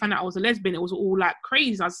like, when they found out I was a lesbian, it was all like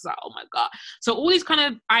crazy. I was just like, oh my God. So all these kind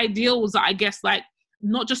of ideals that I guess, like,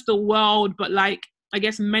 not just the world, but like, I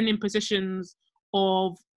guess men in positions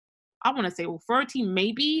of, I want to say authority, I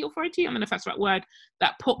don't know if that's the right word,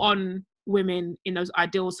 that put on women in those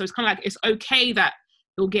ideals. So it's kind of like, it's okay that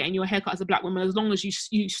you're getting your haircut as a black woman as long as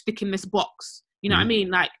you stick in this box. You know what I mean?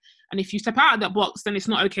 Like, and if you step out of that box, then it's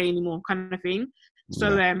not okay anymore, kind of thing.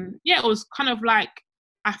 So, it was kind of like,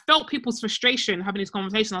 I felt people's frustration having this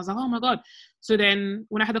conversation. I was like, oh my God. So then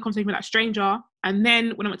when I had the conversation with that stranger, and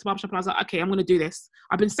then when I went to barbershop, I was like, okay, I'm going to do this.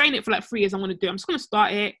 I've been saying it for like 3 years. I'm going to do it. I'm just going to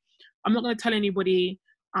start it. I'm not going to tell anybody.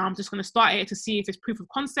 I'm just going to start it to see if it's proof of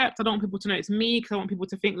concept. I don't want people to know it's me, because I want people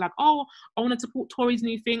to think like, oh, I want to support Tori's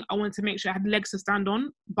new thing. I wanted to make sure I had legs to stand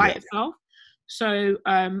on by itself. So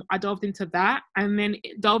I delved into that, and then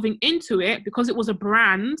delving into it, because it was a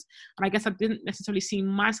brand, and I guess I didn't necessarily see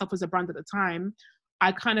myself as a brand at the time,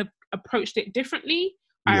 I kind of approached it differently.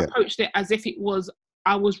 I approached it as if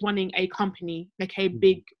I was running a company, like a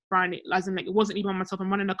big brand. As in, like, it wasn't even myself. I'm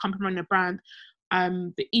running a company, running a brand.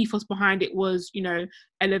 The ethos behind it was, you know,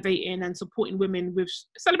 elevating and supporting women,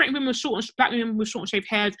 celebrating women with black women with short and shaved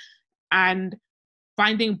hairs, and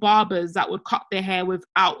finding barbers that would cut their hair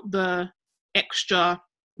without the extra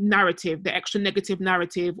narrative, the extra negative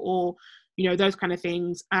narrative, or, you know, those kind of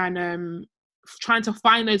things. And trying to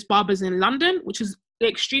find those barbers in London, which is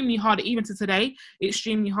extremely hard, even to today,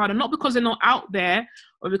 extremely hard. And not because they're not out there,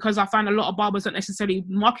 or because I find a lot of barbers don't necessarily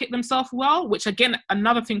market themselves well, which again,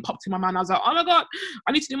 another thing popped in my mind. I was like, oh my God,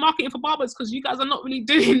 I need to do marketing for barbers, because you guys are not really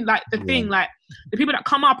doing like the thing. Like, the people that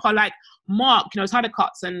come up are like Mark, you know, his Hader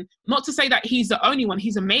cuts, and not to say that he's the only one,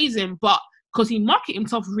 he's amazing, but because he market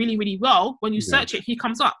himself really, really well, when you search it, he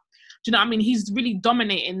comes up. Do you know what I mean? He's really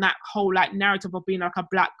dominating that whole like narrative of being like a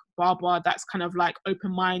black barber that's kind of like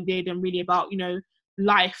open-minded and really about, you know,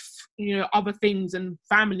 life, you know, other things, and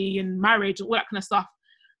family and marriage, all that kind of stuff.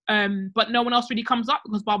 But no one else really comes up,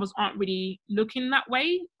 because barbers aren't really looking that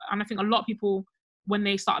way. And I think a lot of people, when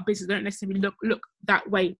they start a business, don't necessarily look that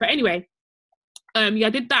way. But anyway, Yeah, I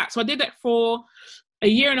did that. So I did that for a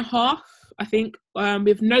year and a half, I think,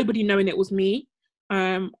 with nobody knowing it was me.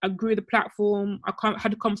 I grew the platform. I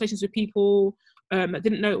had conversations with people that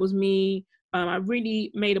didn't know it was me. I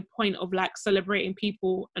really made a point of like celebrating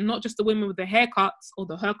people, and not just the women with the haircuts or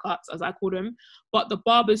the haircuts, as I call them, but the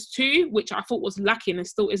barbers too, which I thought was lacking and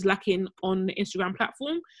still is lacking on the Instagram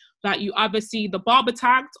platform. Like you either see the barber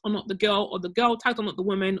tagged or not the girl, or the girl tagged or not the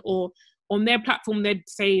woman, or on their platform they'd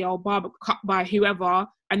say, oh, barber cut by whoever,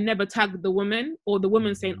 and never tag the woman, or the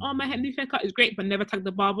woman saying, oh, my new haircut is great, but never tag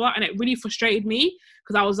the barber. And it really frustrated me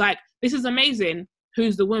because I was like, this is amazing,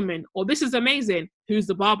 who's the woman? Or this is amazing, who's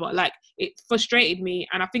the barber? Like, it frustrated me.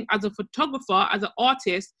 And I think as a photographer, as an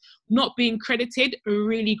artist, not being credited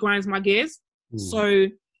really grinds my gears. So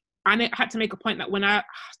I had to make a point that when I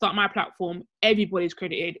start my platform, everybody's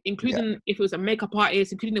credited, including if it was a makeup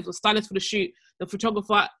artist, including if it was a stylist for the shoot, the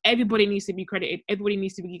photographer, everybody needs to be credited. Everybody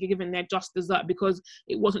needs to be given their just dessert, because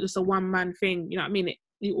it wasn't just a one-man thing. You know what I mean?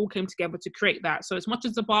 It all came together to create that. So as much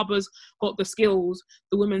as the barbers got the skills,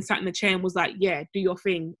 the women sat in the chair and was like, yeah, do your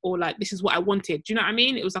thing. Or like, this is what I wanted. Do you know what I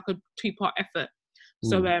mean? It was like a 2-part effort.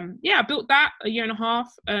 So yeah, I built that a year and a half.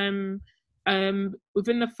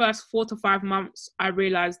 Within the first 4 to 5 months, I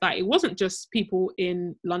realized that it wasn't just people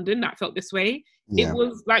in London that felt this way. It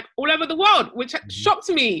was like all over the world, which shocked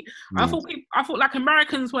me. I thought like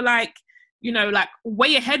Americans were like, you know, like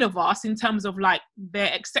way ahead of us in terms of like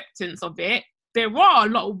their acceptance of it. There are a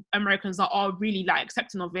lot of Americans that are really like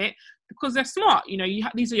accepting of it because they're smart. You know,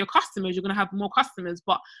 these are your customers. You're going to have more customers,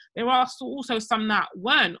 but there are also some that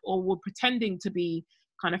weren't or were pretending to be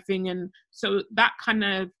kind of thing. And so that kind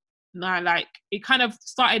of like it kind of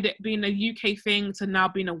started it being a UK thing to now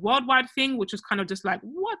being a worldwide thing, which was kind of just like,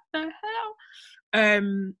 what the hell?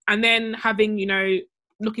 And then having, you know,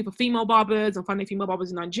 looking for female barbers and finding female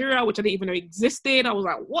barbers in Nigeria, which I didn't even know existed. I was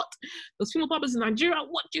like, what? There's female barbers in Nigeria?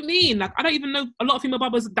 What do you mean? Like, I don't even know a lot of female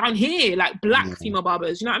barbers down here, like black female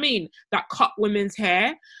barbers, you know what I mean? That cut women's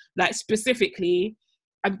hair, like specifically.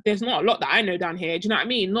 There's not a lot that I know down here. Do you know what I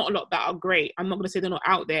mean? Not a lot that are great. I'm not going to say they're not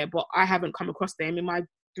out there, but I haven't come across them in my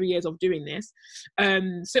 3 years of doing this.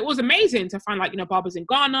 So it was amazing to find, like, you know, barbers in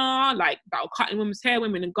Ghana, like that were cutting women's hair,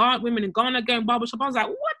 women in Ghana going barbershop. I was like,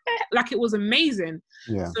 what the heck? Like, it was amazing.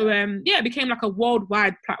 So yeah, it became like a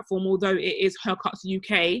worldwide platform, although it is Haircuts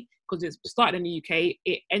UK, because it's started in the UK.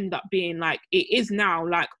 It ended up being like, it is now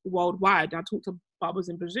like worldwide. I talked to barbers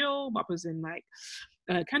in Brazil, barbers in like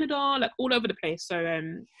Canada, like all over the place. So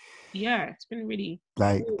yeah, it's been really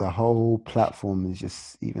like cool. The whole platform is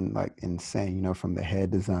just even like insane, you know, from the hair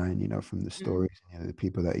design, you know, from the stories, you know, the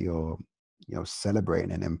people that you're, you know,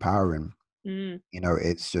 celebrating and empowering. You know,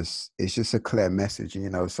 it's just a clear message. You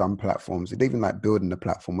know, some platforms, it even like building the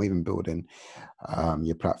platform, or even building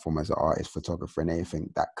your platform as an artist, photographer, and anything,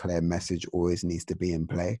 that clear message always needs to be in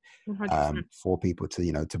play for people to,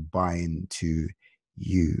 you know, to buy into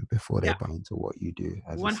you before they buy into what you do.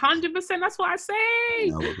 100%. That's what I say.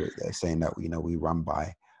 You know, they're saying that, you know, we run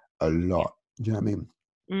by a lot. Do you know what I mean?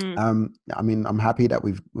 I mean, I'm happy that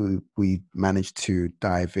we managed to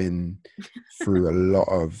dive in through a lot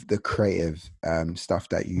of the creative stuff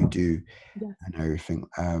that you do and everything.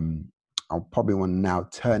 I'll probably want to now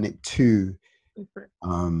turn it to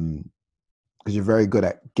because you're very good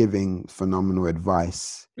at giving phenomenal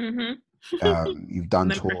advice. You've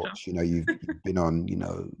done talks, you know, you've been on, you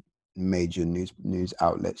know, major news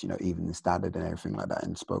outlets, you know, even the Standard and everything like that,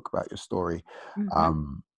 and spoke about your story.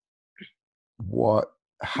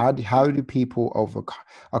 How do people overcome?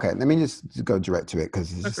 Okay, let me just go direct to it,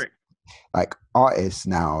 because it's just, like, artists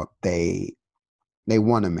now, they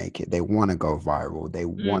want to make it, they want to go viral, they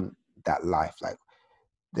want that life. Like,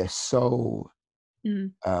 they're so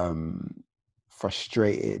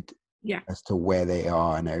frustrated as to where they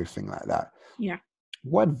are and everything like that.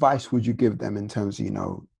 What advice would you give them in terms of, you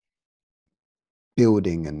know,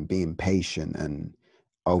 building and being patient and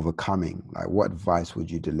overcoming? Like, what advice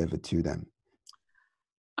would you deliver to them?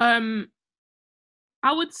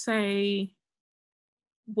 I would say,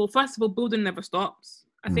 well, first of all, building never stops.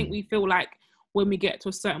 I think we feel like when we get to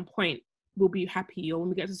a certain point, we'll be happy, or when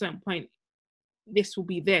we get to a certain point, this will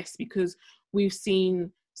be this, because we've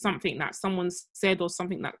seen something that someone said, or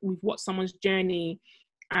something that we've watched someone's journey,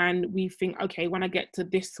 and we think, okay, when I get to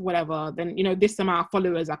this whatever, then, you know, this amount of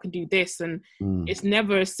followers, I can do this. And it's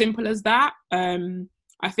never as simple as that.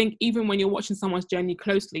 I think even when you're watching someone's journey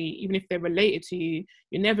closely, even if they're related to you,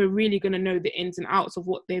 you're never really going to know the ins and outs of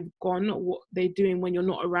what they've gone, or what they're doing when you're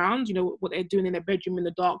not around, you know, what they're doing in their bedroom in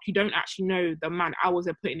the dark. You don't actually know the amount of hours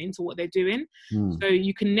they're putting into what they're doing. So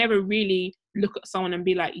you can never really look at someone and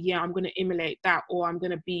be like, yeah, I'm going to emulate that, or I'm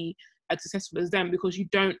going to be as successful as them, because you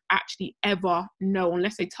don't actually ever know,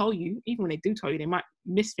 unless they tell you. Even when they do tell you, they might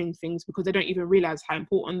miss things because they don't even realize how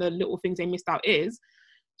important the little things they missed out is.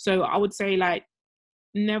 So I would say, like,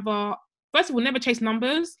 never, first of all, never chase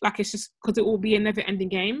numbers. Like, it's just because it will be a never ending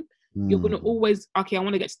game. You're going to always, okay, I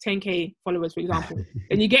want to get to 10K followers, for example.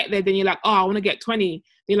 Then you get there, then you're like, oh, I want to get 20. Then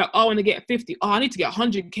you're like, oh, I want to get 50. Oh, I need to get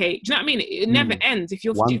 100K. Do you know what I mean? It never ends. If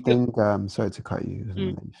you're one thing, sorry to cut you. Let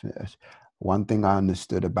you finish. One thing I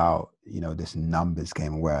understood about, you know, this numbers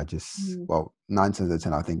game, where I just, well, 9 times out of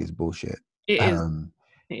 10, I think is bullshit. It is.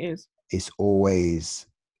 It is. It's always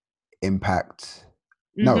impact.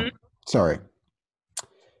 No, sorry.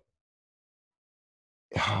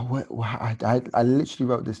 I literally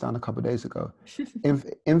wrote this down a couple of days ago.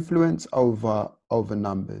 Influence over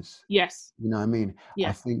numbers. Yes. You know what I mean? Yeah.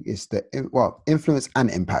 I think it's influence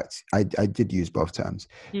and impact. I did use both terms.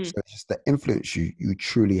 So it's just the influence you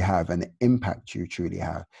truly have and the impact you truly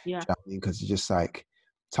have. Yeah. You know what I mean? Because it's just like,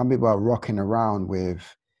 some people are rocking around with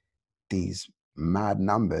these mad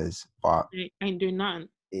numbers, but they ain't doing nothing.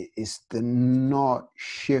 It's the not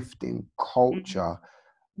shifting culture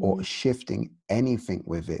or shifting anything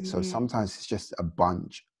with it. So sometimes it's just a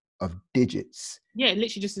bunch of digits. Yeah,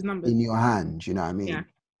 literally just as numbers in your hand. You know what I mean? Yeah.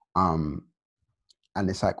 And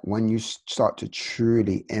it's like, when you start to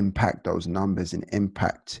truly impact those numbers and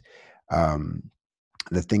impact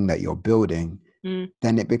the thing that you're building,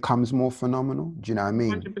 then it becomes more phenomenal. Do you know what I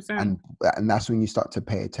mean? 100%. And that's when you start to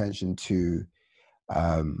pay attention to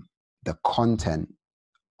the content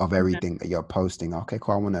of everything that you're posting. Okay,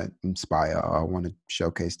 cool, I want to inspire, I want to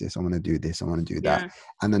showcase this, I want to do this, I want to do that.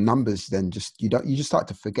 And the numbers then you just start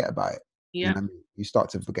to forget about it. You know what I mean? You start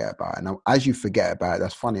to forget about it. And as you forget about it,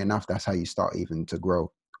 that's funny enough, that's how you start even to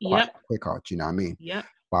grow quite quicker. Do you know what I mean?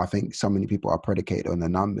 But I think so many people are predicated on the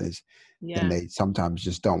numbers, and they sometimes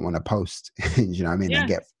just don't want to post. You know what I mean? They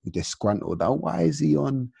get disgruntled. Oh, why is he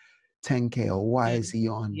on 10K, or why is he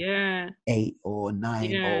on 8 or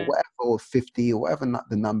 9 or whatever, or 50 or whatever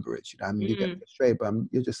the number is? You know what I mean? You get frustrated, but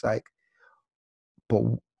you're just like, but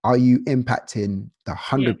are you impacting the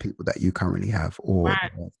 100 people that you currently have, or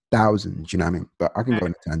thousands? You know what I mean? But I can go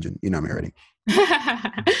on a tangent. You know me already.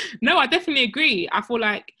 No, I definitely agree. I feel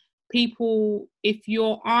like people, if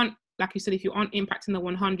you aren't, like you said, if you aren't impacting the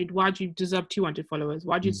 100, why do you deserve 200 followers?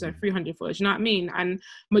 Why do you deserve 300 followers? You know what I mean? And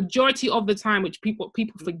majority of the time, which people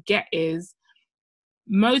forget, is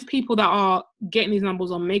most people that are getting these numbers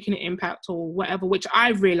or making an impact or whatever, which I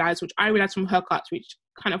realized from haircuts, which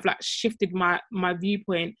kind of like shifted my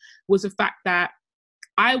viewpoint, was the fact that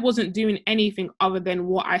I wasn't doing anything other than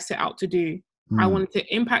what I set out to do. I wanted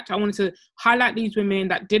to impact. I wanted to highlight these women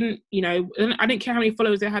that didn't, you know, I didn't care how many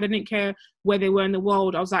followers they had. I didn't care where they were in the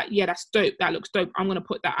world. I was like, yeah, that's dope. That looks dope. I'm going to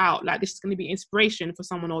put that out. Like, this is going to be inspiration for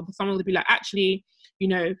someone, or someone will be like, actually, you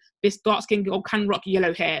know, this dark skinned girl can rock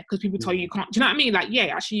yellow hair because people tell you can't. Do you know what I mean? Like, yeah,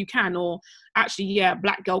 actually you can. Or actually, yeah,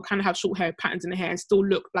 black girl can have short hair patterns in the hair and still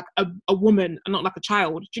look like a woman and not like a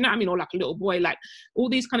child. Do you know what I mean? Or like a little boy. Like, all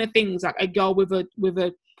these kind of things. Like, a girl with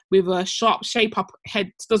a sharp shape up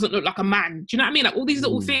head doesn't look like a man. Do you know what I mean? Like, all these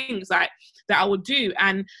little things that I would do.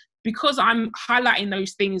 And because I'm highlighting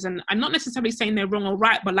those things, and I'm not necessarily saying they're wrong or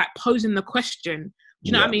right, but like posing the question. Do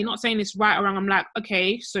you know what I mean? Not saying it's right or wrong. I'm like,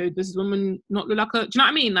 okay, so does this woman not look like a... Do you know what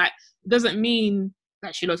I mean? Like, it doesn't mean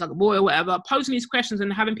that she looks like a boy or whatever. Posing these questions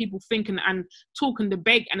and having people think and talk and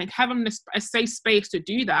debate and having a safe space to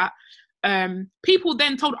do that. People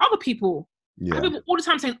then told other people. I have people all the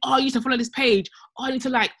time saying, oh, I used to follow this page. Oh, I need to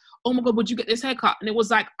like, oh my God, would you get this haircut? And it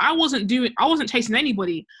was like, I wasn't chasing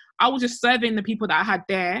anybody. I was just serving the people that I had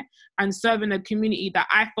there and serving a community that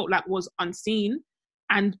I felt like was unseen.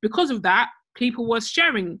 And because of that, people were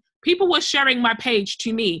sharing my page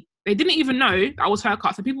to me. They didn't even know that I was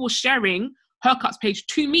haircuts. So people were sharing haircuts page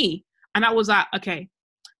to me. And I was like, okay,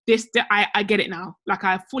 I get it now. Like,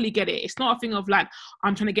 I fully get it. It's not a thing of like,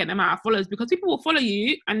 I'm trying to get them out of followers, because people will follow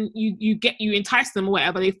you and you entice them or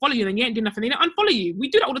whatever. They follow you and you ain't doing nothing. They don't unfollow you. We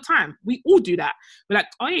do that all the time. We all do that. We're like,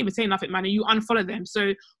 I ain't even saying nothing, man. And you unfollow them.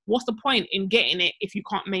 So what's the point in getting it if you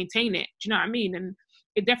can't maintain it? Do you know what I mean? And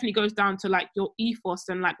it definitely goes down to like your ethos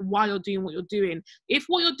and like why you're doing what you're doing. If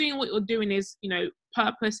what you're doing is, you know,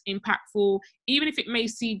 purpose, impactful, even if it may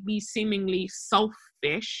be seemingly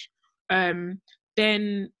selfish,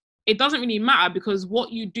 then it doesn't really matter, because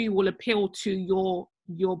what you do will appeal to your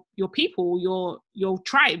people, your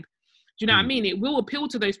tribe. Do you know what I mean? It will appeal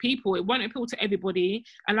to those people. It won't appeal to everybody.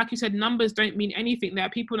 And like you said, numbers don't mean anything. There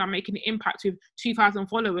are people that are making an impact with 2,000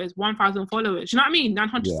 followers, 1,000 followers. Do you know what I mean?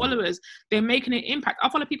 900 followers. They're making an impact. I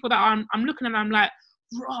follow people that I'm looking at and I'm like,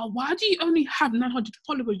 bro, why do you only have 900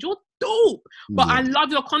 followers? You're dope, but Yeah. I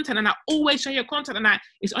love your content and I always share your content, and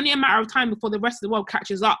it's only a matter of time before the rest of the world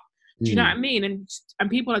catches up. Do you know what I mean? And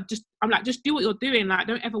people are just, I'm like, just do what you're doing. Like,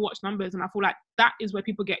 don't ever watch numbers. And I feel like that is where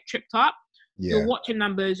people get tripped up. Yeah. You're watching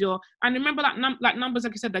numbers. And remember that like numbers,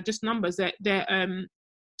 like I said, they're just numbers. They're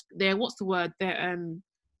what's the word?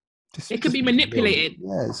 It can be manipulated.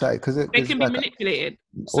 Yeah, it's like because they can be manipulated.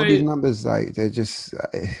 All these numbers, like they're just.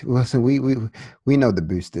 Listen, we know the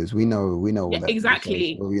boosters. We know all that.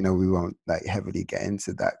 Exactly. So, we won't like heavily get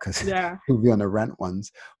into that because yeah, we'll be on the rant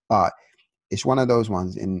ones. But it's one of those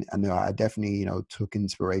ones. And I definitely took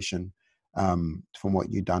inspiration from what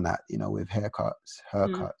you've done with haircuts.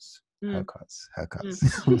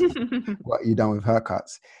 What you done with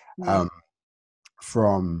haircuts,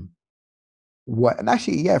 from. What and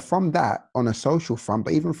actually, from that on a social front,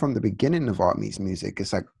 but even from the beginning of Art Meets Music,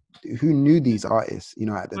 it's like, who knew these artists,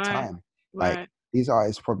 at the time? Like, these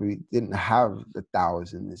artists probably didn't have the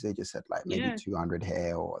thousands. They just had like maybe 200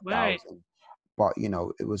 here or 1,000. But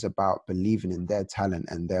it was about believing in their talent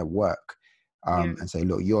and their work, and say,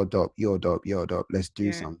 look, you're dope, let's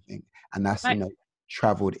do something. And that's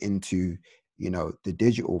traveled into the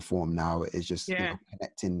digital form now. Is just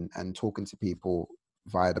connecting and talking to people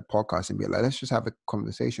via the podcast and be like, let's just have a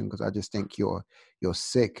conversation because I just think you're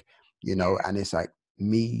sick, and it's like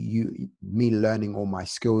me learning all my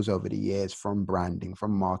skills over the years, from branding,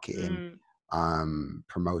 from marketing,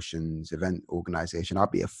 promotions, event organization. I'd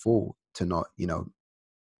be a fool to not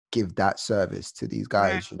give that service to these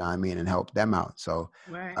guys, you know what I mean, and help them out. So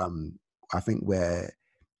I think we're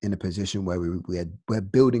in a position where we're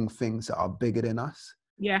building things that are bigger than us,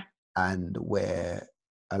 and we're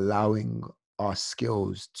allowing our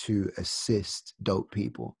skills to assist dope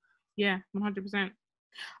people. 100%.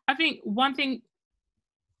 I think one thing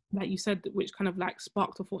that you said, which kind of like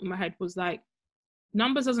sparked a thought in my head, was like,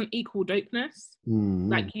 numbers doesn't equal dopeness.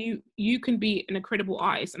 Like, you can be an incredible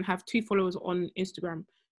artist and have 2 followers on Instagram.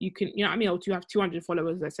 You can, you know what I mean, or to have 200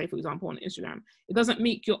 followers, let's say, for example, on Instagram. It doesn't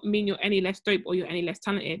mean you're any less dope or you're any less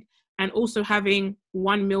talented. And also having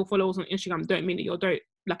 1 million followers on Instagram don't mean that you're dope.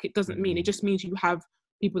 Like, it doesn't mean, it just means you have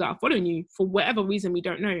people that are following you for whatever reason, we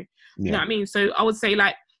don't know. You know what I mean? So I would say,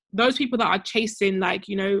 like, those people that are chasing, like,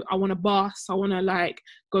 I want to bust, I want to like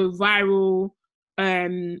go viral.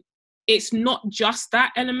 It's not just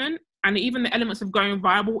that element. And even the elements of going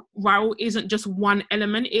viral isn't just one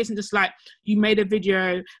element. It isn't just like you made a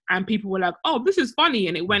video and people were like, oh, this is funny,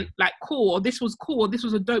 and it went like cool, or this was cool, or this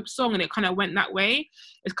was a dope song, and it kind of went that way.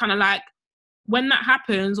 It's kind of like, when that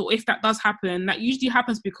happens, or if that does happen, that usually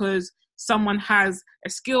happens because someone has a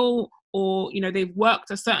skill, or they've worked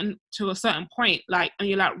to a certain point, like, and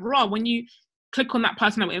you're like, raw, when you click on that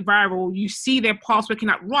person that went viral, you see their past working,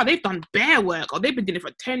 like, raw, they've done bare work, or they've been doing it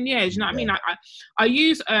for 10 years. You know what I mean? I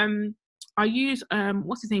use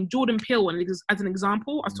what's his name, Jordan Peele, as an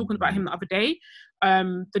example. I was talking about him the other day.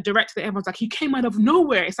 The director that everyone's like, he came out of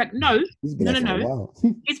nowhere. It's like, no. He's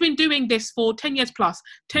been doing this for 10 years plus.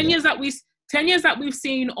 10 years that we've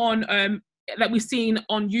seen on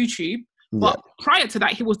YouTube. But prior to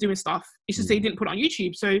that, he was doing stuff. It's just that he didn't put it on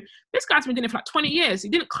YouTube. So this guy's been doing it for like 20 years. He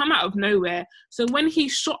didn't come out of nowhere. So when he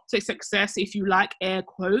shot to success, if you like, air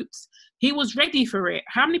quotes, he was ready for it.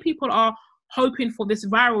 How many people are hoping for this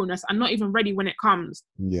viralness and not even ready when it comes?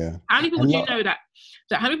 How many people do you know that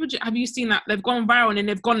how many people have you seen that they've gone viral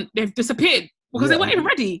and they've disappeared because they weren't even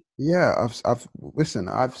ready?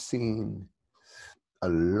 I've seen a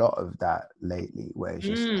lot of that lately, where it's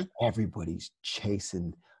just like everybody's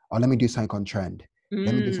chasing, oh, let me do something on trend.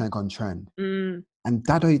 Let me do something on trend. And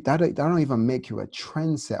that don't even make you a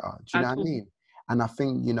trendsetter. Do you know what I mean? And I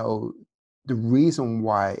think, the reason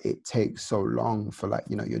why it takes so long for, like,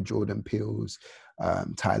 your Jordan Peele's,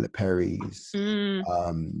 Tyler Perry's, to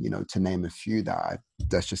name a few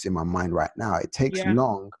that's just in my mind right now. It takes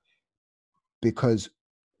long because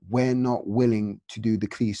we're not willing to do the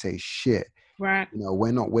cliche shit. Right.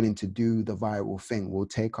 We're not willing to do the viral thing. We'll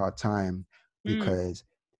take our time because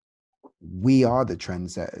we are the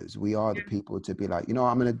trendsetters. We are the people to be like, I'm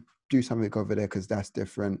going to do something over there because that's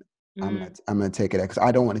different. I'm gonna take it there because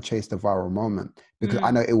I don't want to chase the viral moment, because I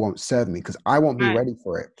know it won't serve me, because I won't be ready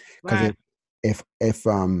for it. Because if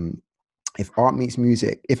Art Meets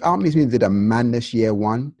Music did a madness year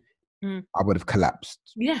 1, I would have collapsed.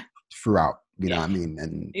 Throughout, you know what I mean,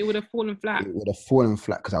 and it would have fallen flat. It would have fallen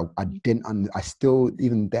flat because I didn't. I still,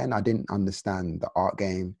 even then, I didn't understand the art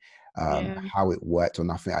game, how it worked or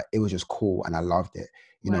nothing. It was just cool and I loved it.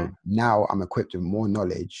 Now I'm equipped with more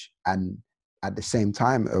knowledge, and at the same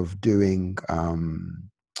time of doing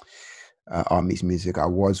Art Meets Music, I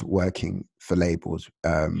was working for labels,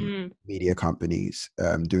 media companies,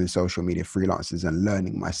 doing social media freelancers and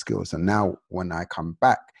learning my skills. And now when I come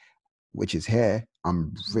back, which is here,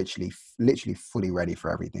 I'm literally fully ready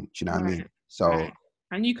for everything. Do you know what I mean? So right.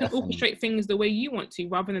 And you can definitely, orchestrate things the way you want to,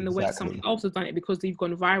 rather than the way someone exactly. else has done it because they've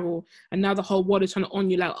gone viral. And now the whole world is trying to on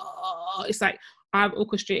you like, oh, it's like, I've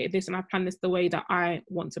orchestrated this and I've planned this the way that I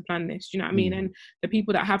want to plan this. Do you know what I mean? And the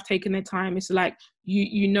people that have taken their time, it's like,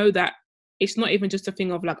 you know that it's not even just a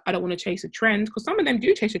thing of like, I don't want to chase a trend, because some of them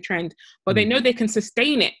do chase a trend, but they know they can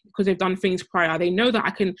sustain it because they've done things prior. They know that I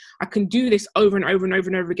can do this over and over and over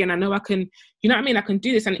and over again. I know I can, you know what I mean? I can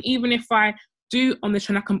do this. And even if I do on the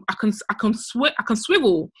trend, I can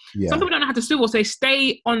swivel. Yeah. Some people don't know how to swivel, so they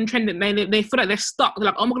stay on trend and they feel like they're stuck. They're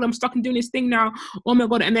like, oh my God, I'm stuck in doing this thing now. Oh my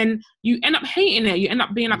God. And then you end up hating it. You end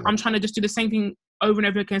up being like, I'm trying to just do the same thing over and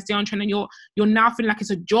over again, stay on trend, and you're now feeling like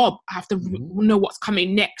it's a job. I have to know what's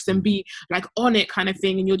coming next and be like on it kind of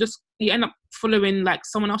thing. And you end up following like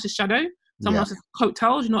someone else's shadow, someone else's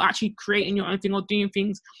coattails. You're not actually creating your own thing or doing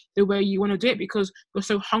things the way you want to do it because you're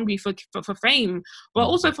so hungry for fame. But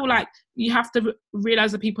also feel like you have to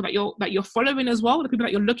realize the people that you're following as well, the people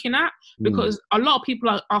that you're looking at, because a lot of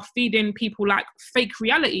people are feeding people like fake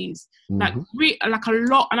realities, like a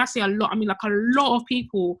lot. And I say a lot, I mean like a lot of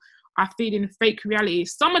people are feeding fake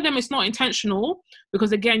realities. Some of them it's not intentional,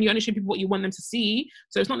 because again, you only show people what you want them to see.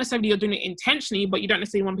 So it's not necessarily you're doing it intentionally, but you don't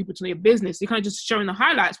necessarily want people to know your business. You're kind of just showing the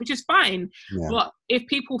highlights, which is fine. But if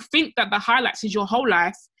people think that the highlights is your whole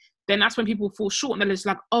life, then that's when people fall short, and they're just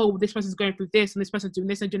like, oh, this person's going through this and this person's doing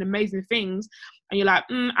this and doing amazing things. And you're like,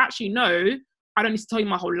 actually, no, I don't need to tell you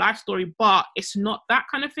my whole life story, but it's not that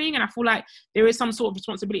kind of thing. And I feel like there is some sort of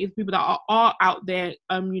responsibility for people that are out there,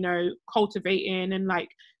 cultivating and like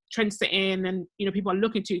trend setting, and people are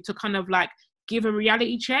looking to kind of like give a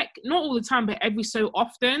reality check, not all the time, but every so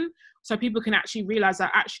often, so people can actually realize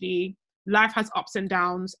that actually life has ups and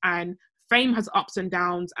downs, and fame has ups and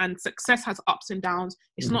downs, and success has ups and downs.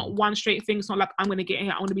 It's not one straight thing. It's not like I'm going to get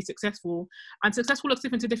here, I want to be successful. And successful looks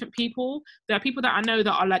different to different people. There are people that I know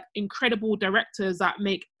that are like incredible directors that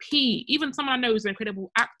make even someone I know is an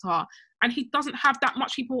incredible actor, and he doesn't have that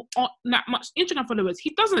much that much Instagram followers.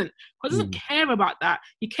 He doesn't, because he doesn't care about that.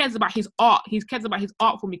 He cares about his art. He cares about his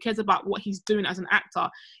art form. He cares about what he's doing as an actor.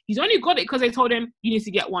 He's only got it because they told him, you need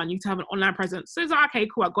to get one. You need to have an online presence. So he's like, okay,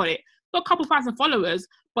 cool, I got it. Got a couple thousand followers,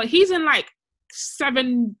 but he's in like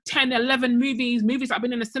 7, 10, 11 movies that have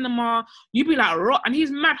been in the cinema. You'd be like, right. And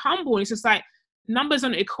he's mad humble. And it's just like, numbers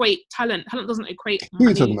don't equate talent. Talent doesn't equate money. Who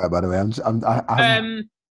are you talking about, by the way?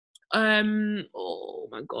 Oh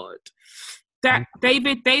my God. That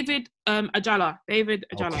David Ajala. David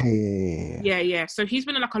Ajala. Okay. Yeah. So he's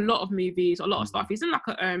been in like a lot of movies, a lot of stuff. He's in like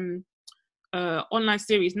a online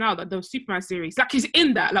series now, that the Superman series. Like he's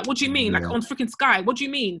in that. Like, what do you mean? Like on freaking Sky. What do you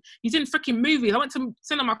mean? He's in freaking movies. I went to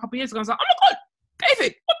cinema a couple of years ago. I was like, oh my God,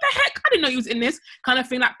 David, what the heck? I didn't know he was in this kind of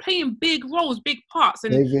thing. Like playing big roles, big parts.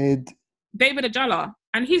 And David Ajala,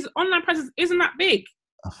 and his online presence isn't that big.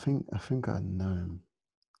 I think I know him.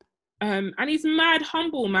 And he's mad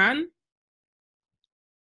humble, man.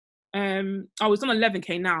 He's on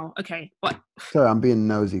 11K now. Okay, but sorry, I'm being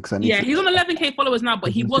nosy because I need. Yeah, he's on 11K followers now,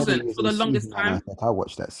 but he wasn't for the longest time. I think I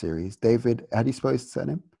watched that series. David, how do you spell his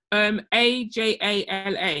surname?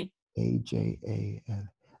 Ajala. Ajala.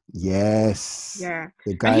 Yes. Yeah.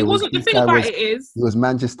 The guy. And he wasn't. The thing about it is, he was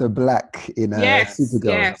Manchester Black in Supergirl.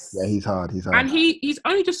 Yes. Yeah, he's hard. And he's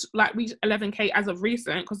only just like reached 11K as of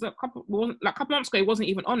recent, because a couple months ago he wasn't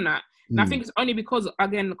even on that. And I think it's only because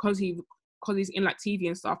he's in like TV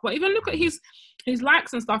and stuff. But even look at his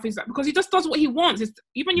likes and stuff, is like because he just does what he wants.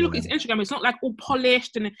 Even you look at his Instagram, it's not like all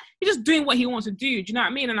polished, and he's just doing what he wants to do. Do you know what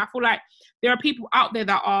I mean? And I feel like there are people out there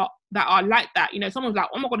that are like that. Someone's like,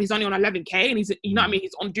 oh my God, he's only on 11K, and he's, you know what I mean,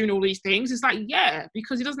 he's on doing all these things. It's like, yeah,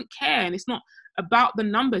 because he doesn't care, and it's not about the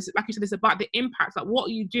numbers. Like you said, it's about the impact. Like, what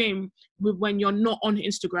are you doing when you're not on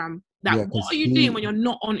Instagram? What are you doing when you're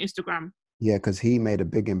not on Instagram? Yeah, because he made a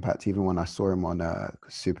big impact. Even when I saw him on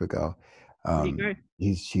Supergirl,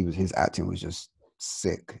 his acting was just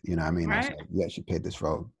sick. You know what I mean? Right? I was like, you actually played this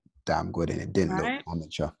role damn good, and it didn't look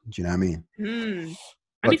amateur. Do you know what I mean?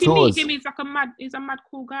 And if you meet him, he's a mad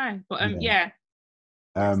cool guy. But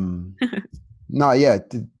no, yeah,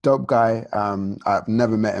 dope guy. I've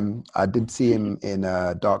never met him. I did see him in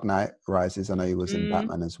Dark Knight Rises. I know he was in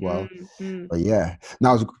Batman as well. But yeah, now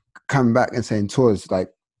I was coming back and saying, Tours, like,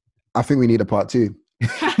 I think we need a part 2.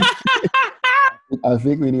 I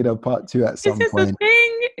think we need a part 2 at some point.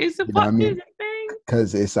 It's a part 2 thing.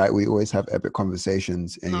 Because it's like we always have epic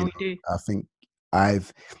conversations, and I think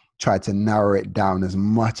I've tried to narrow it down as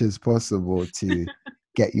much as possible to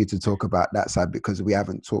get you to talk about that side, because we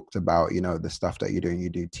haven't talked about, you know, the stuff that you're doing. You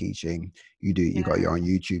do teaching, you got your own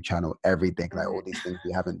YouTube channel, everything, like all these things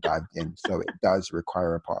we haven't dived in. So it does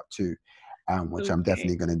require a part two, which I'm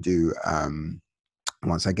definitely going to do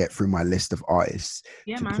once I get through my list of artists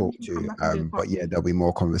to man, talk to. But yeah, there'll be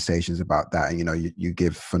more conversations about that. And, you know, you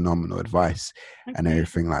give phenomenal advice and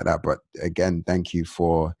everything like that. But again, thank you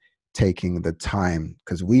for taking the time,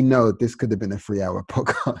 because we know this could have been a 3-hour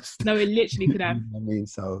podcast. No, it literally could have. You know what I mean?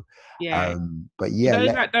 So, yeah. But yeah. For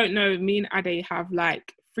those that don't know, me and Ade have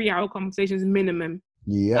like 3-hour conversations minimum.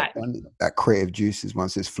 Yeah, like, and that creative juices,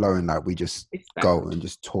 once it's flowing, like we just go and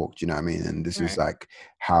just talk, do you know what I mean? And this is like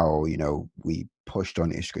how, you know, we pushed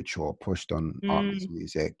on Ishkature, pushed on artist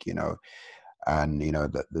music, you know, and, you know,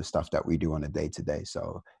 the stuff that we do on a day-to-day.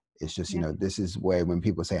 So it's just, you know, this is where, when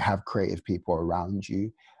people say have creative people around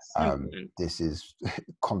you, this is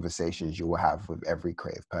conversations you will have with every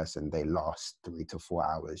creative person. They last 3 to 4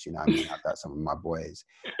 hours, you know what I mean? I've got some of my boys,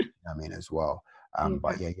 you know what I mean, as well.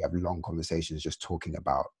 But yeah, you have long conversations just talking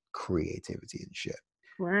about creativity and shit.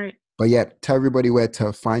 Right. But yeah, tell everybody where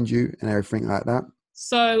to find you and everything like that.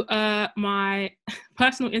 So my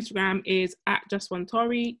personal Instagram is at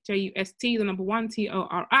just1tori,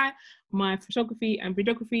 JUST1TORI. My photography and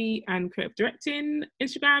videography and creative directing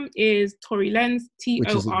Instagram is Tori Lens, TORI.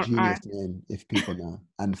 Which is a genius name, if people know.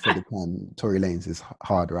 And for the time, Tory Lanez is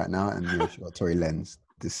hard right now, and you're sure Tory Lens.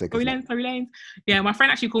 Tori Lens. Yeah, my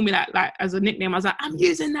friend actually called me that like as a nickname. I was like, I'm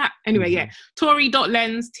using that. Anyway, yeah.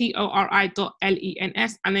 Tori.lens,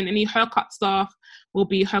 TORI.LENS. And then any haircut stuff will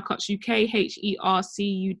be Haircuts UK, HERCUTS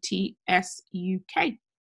UK.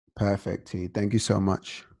 Perfect, T. Thank you so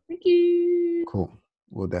much. Thank you. Cool.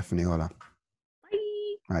 We'll definitely holler. Bye.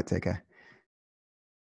 All right, take care.